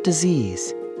heart valve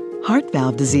disease. Heart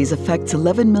valve disease affects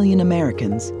 11 million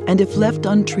Americans, and if left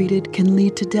untreated, can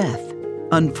lead to death.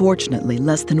 Unfortunately,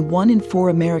 less than 1 in 4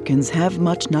 Americans have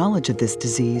much knowledge of this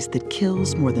disease that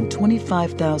kills more than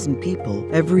 25,000 people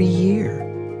every year.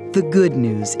 The good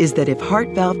news is that if heart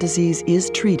valve disease is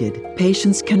treated,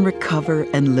 patients can recover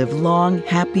and live long,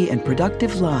 happy, and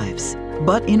productive lives.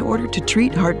 But in order to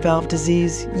treat heart valve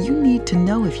disease, you need to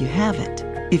know if you have it.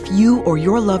 If you or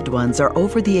your loved ones are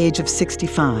over the age of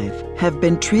 65, have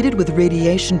been treated with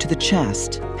radiation to the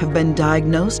chest, have been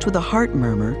diagnosed with a heart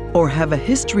murmur, or have a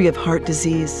history of heart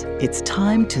disease, it's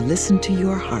time to listen to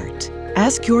your heart.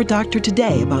 Ask your doctor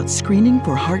today about screening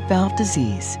for heart valve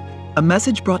disease. A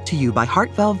message brought to you by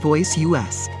Heart Valve Voice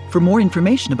US. For more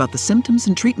information about the symptoms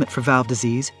and treatment for valve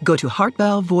disease, go to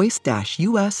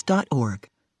heartvalvevoice-us.org.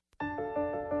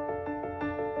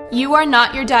 You are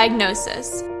not your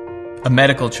diagnosis. A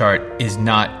medical chart is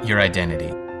not your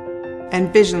identity.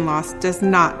 And vision loss does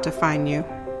not define you.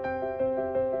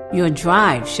 Your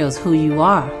drive shows who you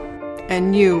are.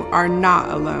 And you are not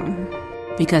alone.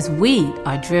 Because we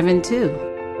are driven too.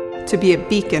 To be a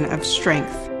beacon of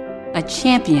strength. A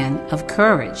champion of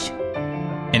courage.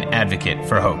 An advocate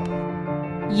for hope.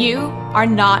 You are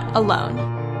not alone.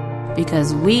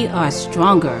 Because we are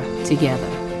stronger together.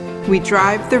 We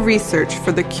drive the research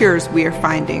for the cures we are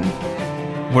finding.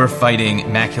 We're fighting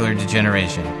macular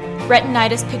degeneration,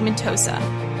 retinitis pigmentosa,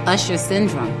 Usher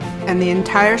syndrome, and the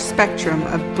entire spectrum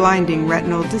of blinding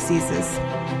retinal diseases.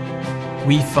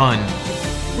 We fund.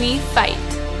 We fight.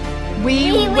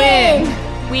 We win.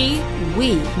 We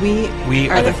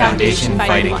are the Foundation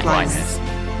Fighting Blindness.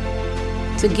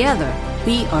 Together,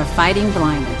 we are fighting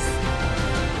blindness.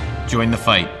 Join the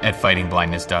fight at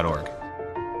fightingblindness.org.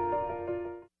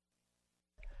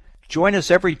 Join us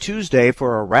every Tuesday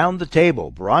for Around the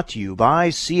Table, brought to you by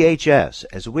CHS,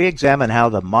 as we examine how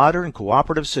the modern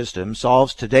cooperative system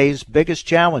solves today's biggest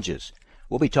challenges.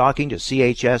 We'll be talking to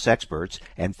CHS experts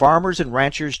and farmers and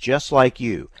ranchers just like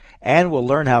you, and we'll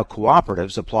learn how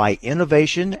cooperatives apply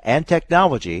innovation and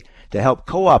technology to help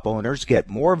co-op owners get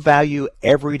more value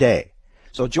every day.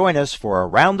 So join us for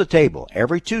Around the Table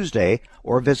every Tuesday,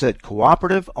 or visit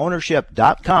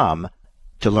cooperativeownership.com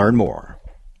to learn more.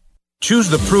 Choose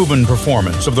the proven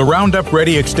performance of the Roundup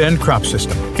Ready Extend crop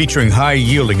system, featuring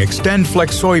high-yielding Extend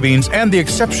Flex soybeans and the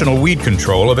exceptional weed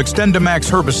control of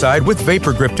XtendiMax herbicide with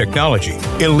Vapor Grip technology.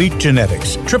 Elite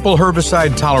genetics, triple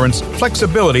herbicide tolerance,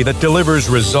 flexibility that delivers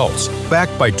results,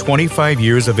 backed by 25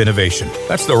 years of innovation.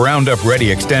 That's the Roundup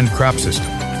Ready Extend crop system,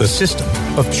 the system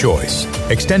of choice.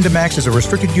 XtendiMax is a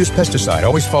restricted-use pesticide.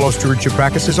 Always follow stewardship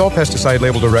practices, all pesticide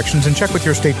label directions, and check with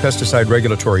your state pesticide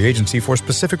regulatory agency for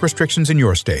specific restrictions in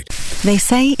your state. They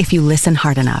say if you listen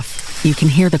hard enough, you can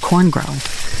hear the corn grow.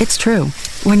 It's true.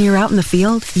 When you're out in the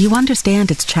field, you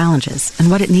understand its challenges and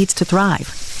what it needs to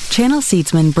thrive. Channel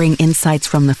Seedsmen bring insights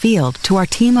from the field to our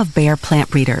team of Bayer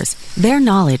plant breeders. Their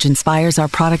knowledge inspires our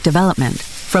product development.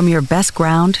 From your best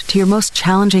ground to your most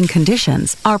challenging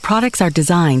conditions, our products are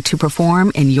designed to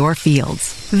perform in your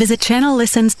fields. Visit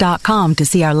channellistens.com to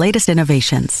see our latest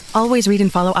innovations. Always read and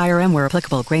follow IRM where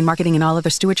applicable, grain marketing and all other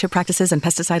stewardship practices and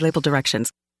pesticide label directions.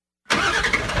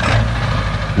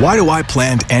 Why do I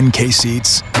plant NK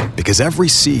seeds? Because every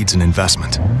seed's an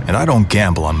investment, and I don't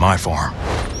gamble on my farm.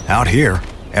 Out here,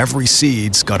 every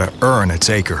seed's got to earn its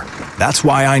acre. That's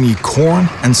why I need corn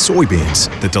and soybeans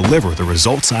that deliver the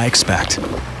results I expect.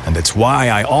 And it's why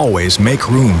I always make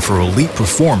room for elite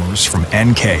performers from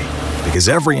NK. Because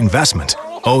every investment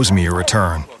owes me a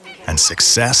return. And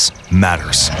success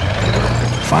matters.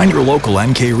 Find your local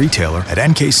NK retailer at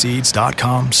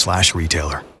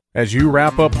nkseeds.com/retailer. As you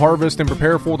wrap up harvest and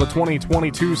prepare for the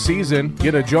 2022 season,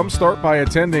 get a jump start by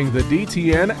attending the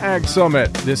DTN Ag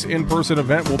Summit. This in-person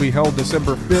event will be held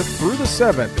December 5th through the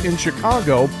 7th in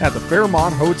Chicago at the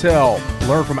Fairmont Hotel.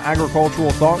 Learn from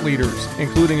agricultural thought leaders,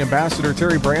 including Ambassador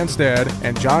Terry Branstad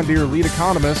and John Deere lead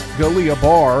economist Galia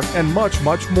Barr, and much,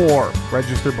 much more.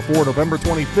 Register before November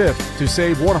 25th to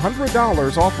save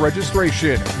 $100 off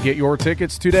registration. Get your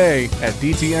tickets today at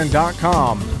dtn.com/Ag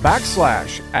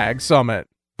Summit.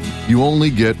 You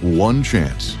only get one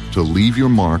chance to leave your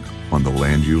mark on the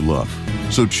land you love.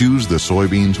 So choose the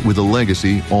soybeans with a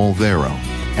legacy all their own.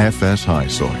 FS High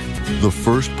Soy. The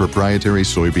first proprietary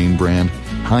soybean brand,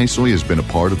 High Soy has been a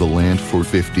part of the land for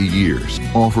 50 years,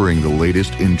 offering the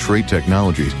latest in trait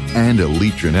technologies and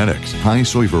elite genetics. High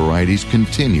Soy varieties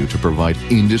continue to provide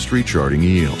industry-charting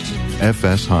yields.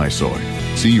 FS High Soy.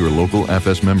 See your local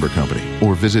FS member company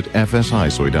or visit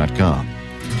fshighsoy.com.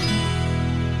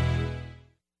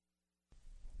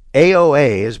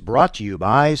 AOA is brought to you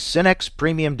by Cenex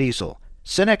Premium Diesel.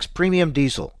 Cenex Premium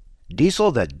Diesel.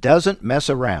 Diesel that doesn't mess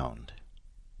around.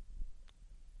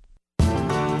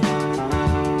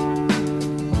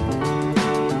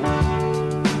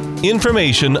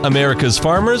 Information America's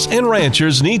farmers and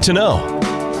ranchers need to know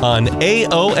on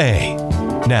AOA.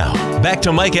 Now, back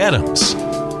to Mike Adams.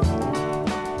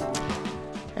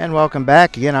 And welcome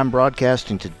back. Again, I'm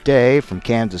broadcasting today from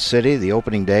Kansas City, the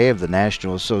opening day of the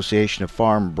National Association of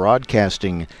Farm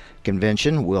Broadcasting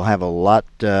Convention. We'll have a lot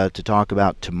to talk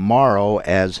about tomorrow,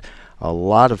 as a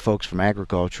lot of folks from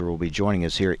agriculture will be joining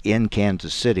us here in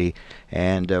Kansas City,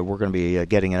 and we're going to be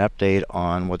getting an update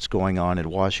on what's going on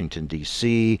in Washington,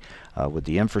 D.C., with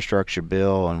the infrastructure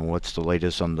bill and what's the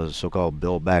latest on the so-called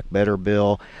Build Back Better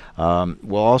bill.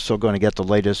 We're also going to get the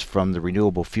latest from the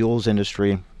renewable fuels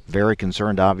industry. Very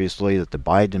concerned, obviously, that the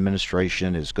Biden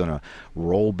administration is going to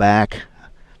roll back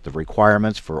the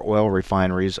requirements for oil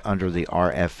refineries under the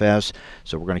RFS.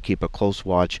 So we're going to keep a close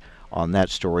watch on that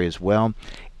story as well.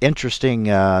 Interesting,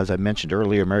 as I mentioned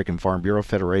earlier, American Farm Bureau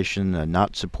Federation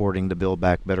not supporting the Build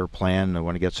Back Better plan. I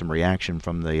want to get some reaction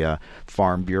from the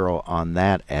Farm Bureau on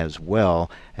that as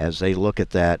well, as they look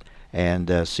at that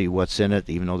and see what's in it,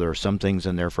 even though there are some things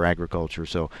in there for agriculture.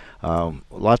 So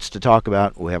lots to talk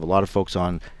about. We have a lot of folks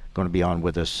going to be on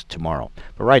with us tomorrow.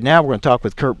 But right now we're going to talk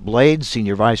with Kurt Blades,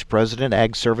 Senior Vice President,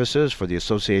 Ag Services for the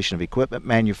Association of Equipment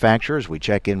Manufacturers. We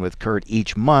check in with Kurt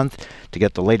each month to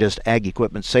get the latest ag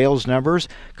equipment sales numbers.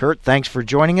 Kurt, thanks for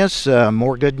joining us.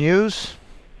 More good news?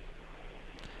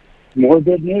 More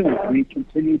good news. We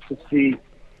continue to see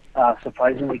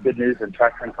surprisingly good news in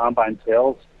tractor and combine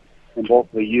sales in both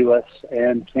the U.S.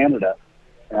 and Canada.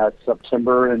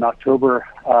 September and October,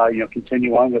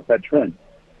 continue on with that trend.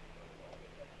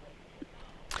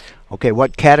 Okay,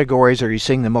 what categories are you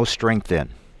seeing the most strength in?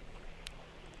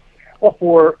 Well,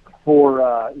 for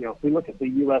if we look at the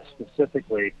U.S.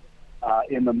 specifically,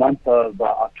 in the month of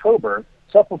October,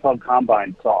 self-propelled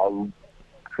combine saw a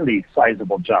pretty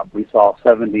sizable jump. We saw a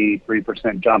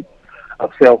 73% jump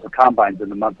of sales of combines in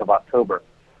the month of October.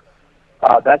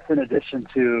 That's in addition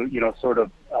to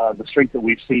the strength that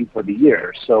we've seen for the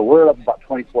year. So we're up about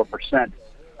 24%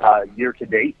 year to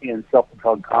date in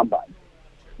self-propelled combines.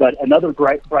 But another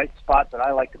bright spot that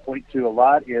I like to point to a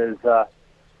lot is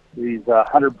these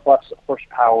 100-plus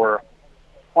horsepower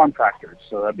farm tractors.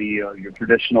 So that'd be your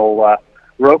traditional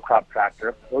row crop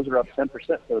tractor. Those are up 10%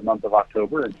 for the month of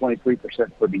October and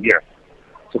 23% for the year.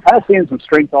 So kind of seeing some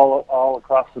strength all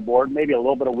across the board, maybe a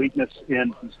little bit of weakness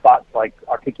in some spots like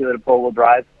articulated four-wheel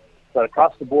drive. But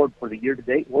across the board for the year to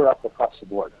date, we're up across the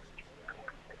board.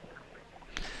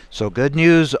 So good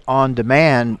news on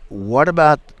demand. What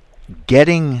about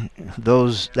getting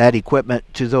that equipment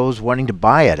to those wanting to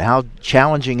buy it? How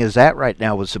challenging is that right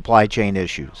now with supply chain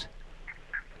issues?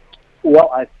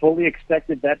 Well, I fully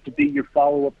expected that to be your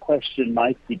follow-up question,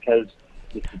 Mike, because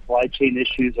the supply chain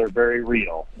issues are very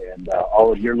real. And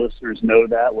all of your listeners know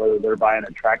that, whether they're buying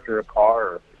a tractor, a car,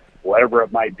 or whatever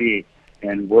it might be.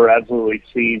 And we're absolutely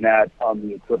seeing that on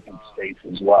the equipment space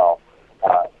as well.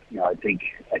 I think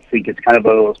it's kind of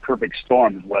those perfect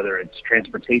storms, whether it's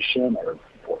transportation or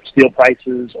steel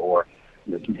prices, or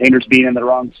containers being in the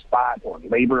wrong spot, or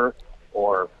labor,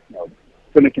 or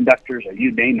semiconductors, or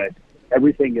you name it.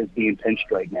 Everything is being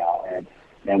pinched right now,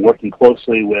 and working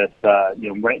closely with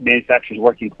manufacturers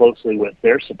working closely with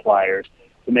their suppliers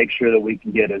to make sure that we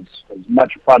can get as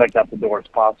much product out the door as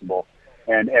possible.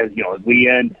 And as we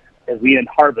end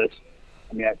harvest,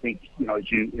 I think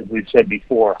as we've said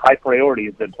before, high priority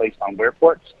has been placed on wear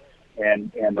ports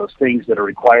and those things that are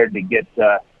required to get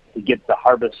the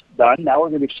harvest done. Now we're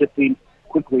going to be shifting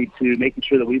quickly to making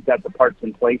sure that we've got the parts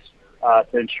in place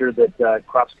to ensure that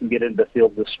crops can get into the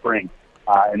field this spring.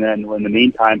 And then in the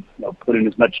meantime, putting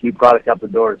as much new product out the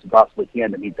door as we possibly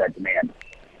can to meet that demand.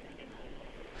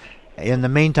 In the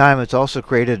meantime, it's also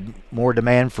created more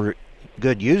demand for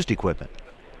good used equipment.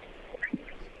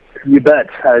 You bet.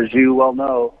 As you well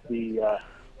know, the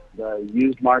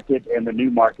used market and the new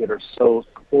market are so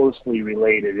closely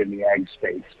related in the ag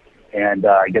space. And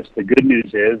I guess the good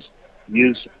news is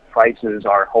used prices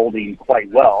are holding quite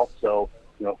well. So,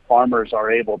 farmers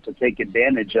are able to take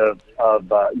advantage of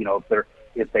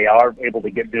if they are able to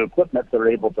get new equipment, they're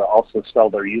able to also sell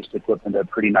their used equipment at a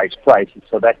pretty nice price. And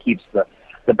so that keeps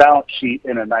the balance sheet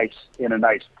in a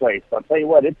nice place. So I'll tell you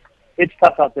what, it's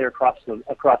tough out there across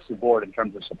the board in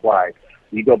terms of supply.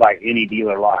 You go by any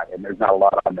dealer lot, and there's not a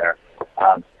lot on there.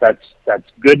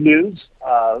 That's good news,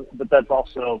 but that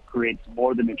also creates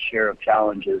more than its share of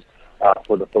challenges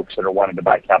for the folks that are wanting to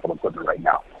buy capital equipment right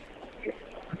now.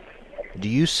 Do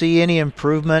you see any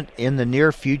improvement in the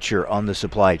near future on the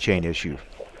supply chain issue?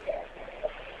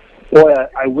 Boy,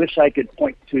 I wish I could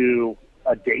point to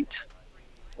a date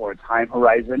or a time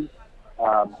horizon.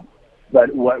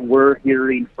 But what we're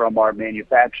hearing from our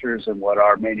manufacturers and what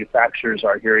our manufacturers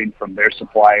are hearing from their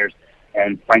suppliers,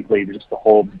 and frankly, just the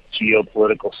whole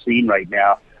geopolitical scene right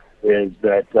now, is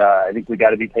that I think we got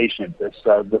to be patient.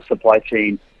 The supply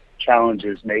chain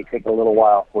challenges may take a little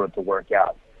while for it to work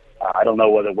out. I don't know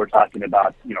whether we're talking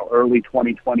about, early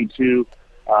 2022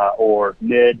 or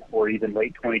mid or even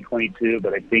late 2022,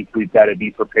 but I think we've got to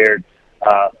be prepared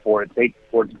for it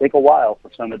to take a while for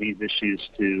some of these issues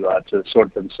to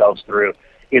sort themselves through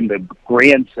in the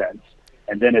grand sense.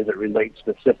 And then as it relates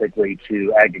specifically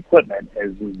to ag equipment,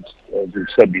 as we've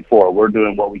said before, we're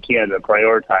doing what we can to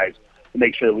prioritize to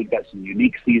make sure that we've got some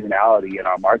unique seasonality in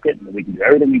our market, and that we can do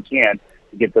everything we can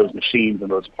to get those machines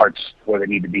and those parts where they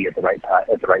need to be at the right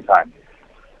time.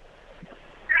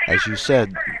 As you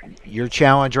said, your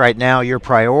challenge right now, your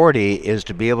priority is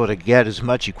to be able to get as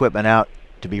much equipment out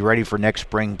to be ready for next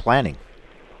spring planting.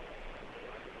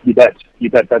 You bet.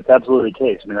 That's absolutely the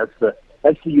case. I mean,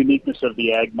 that's the uniqueness of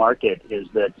the ag market, is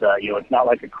that it's not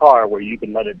like a car where you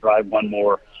can let it drive one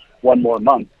more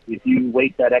month. If you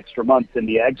wait that extra month in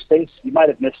the ag space, you might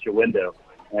have missed your window.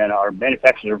 And our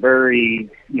manufacturers are very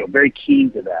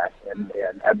keen to that, and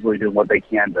absolutely doing what they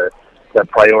can to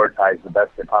prioritize the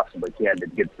best they possibly can to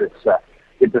get this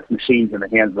machines in the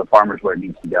hands of the farmers where it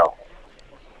needs to go.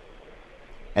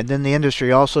 And then the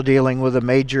industry also dealing with a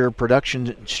major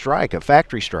production strike, a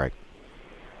factory strike.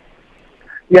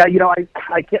 Yeah, I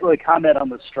can't really comment on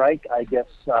the strike. I guess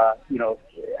I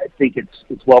think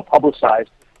it's well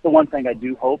publicized. The one thing I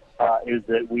do hope is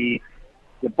that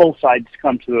both sides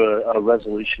come to a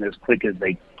resolution as quick as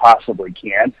they possibly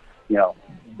can.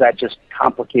 That just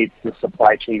complicates the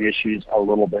supply chain issues a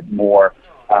little bit more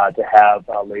to have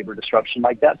labor disruption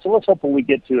like that. So let's hope we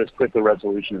get to as quick a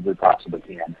resolution as we possibly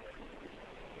can.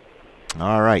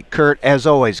 All right, Kurt, as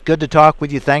always, good to talk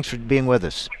with you. Thanks for being with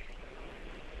us.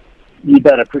 You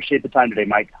bet. I appreciate the time today,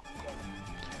 Mike.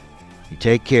 You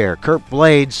take care. Kurt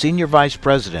Blade, Senior Vice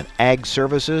President, Ag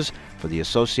Services for the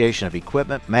Association of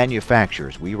Equipment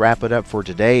Manufacturers. We wrap it up for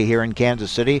today here in Kansas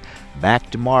City.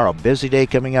 Back tomorrow. Busy day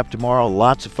coming up tomorrow.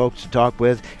 Lots of folks to talk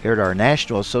with here at our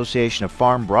National Association of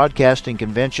Farm Broadcasting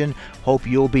Convention. Hope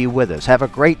you'll be with us. Have a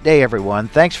great day, everyone.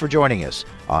 Thanks for joining us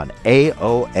on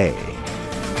AOA.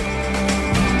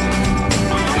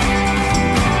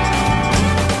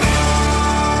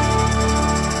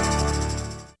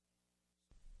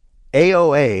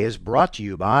 AOA is brought to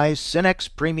you by Cenex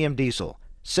Premium Diesel.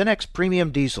 Cenex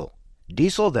Premium Diesel.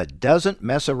 Diesel that doesn't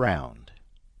mess around.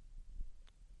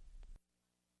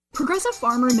 Progressive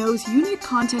Farmer knows you need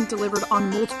content delivered on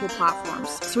multiple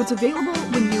platforms, so it's available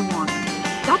when you want it.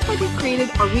 That's why we've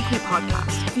created our weekly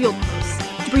podcast, Field Posts,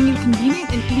 to bring you convenient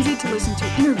and easy to listen to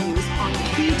interviews on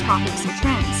key topics and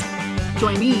trends.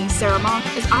 Join me, Sarah Mock,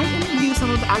 as I interview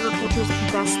some of agriculture's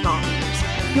best thought leaders.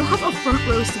 You'll have a front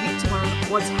row seat to learn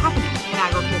what's happening in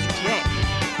agriculture today.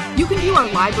 You can view our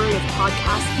library of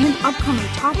podcasts and upcoming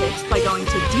topics by going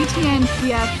to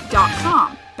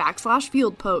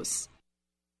dtnpf.com/fieldposts.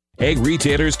 Ag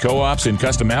retailers, co-ops, and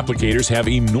custom applicators have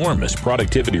enormous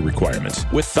productivity requirements.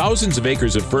 With thousands of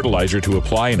acres of fertilizer to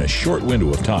apply in a short window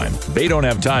of time, they don't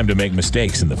have time to make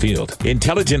mistakes in the field.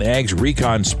 Intelligent Ag's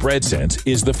Recon Spread Sense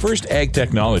is the first ag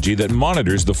technology that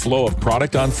monitors the flow of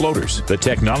product on floaters. The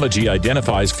technology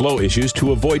identifies flow issues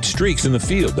to avoid streaks in the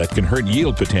field that can hurt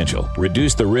yield potential.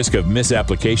 Reduce the risk of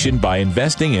misapplication by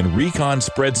investing in Recon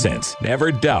Spread Sense.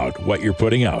 Never doubt what you're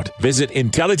putting out. Visit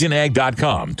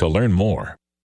intelligentag.com to learn more.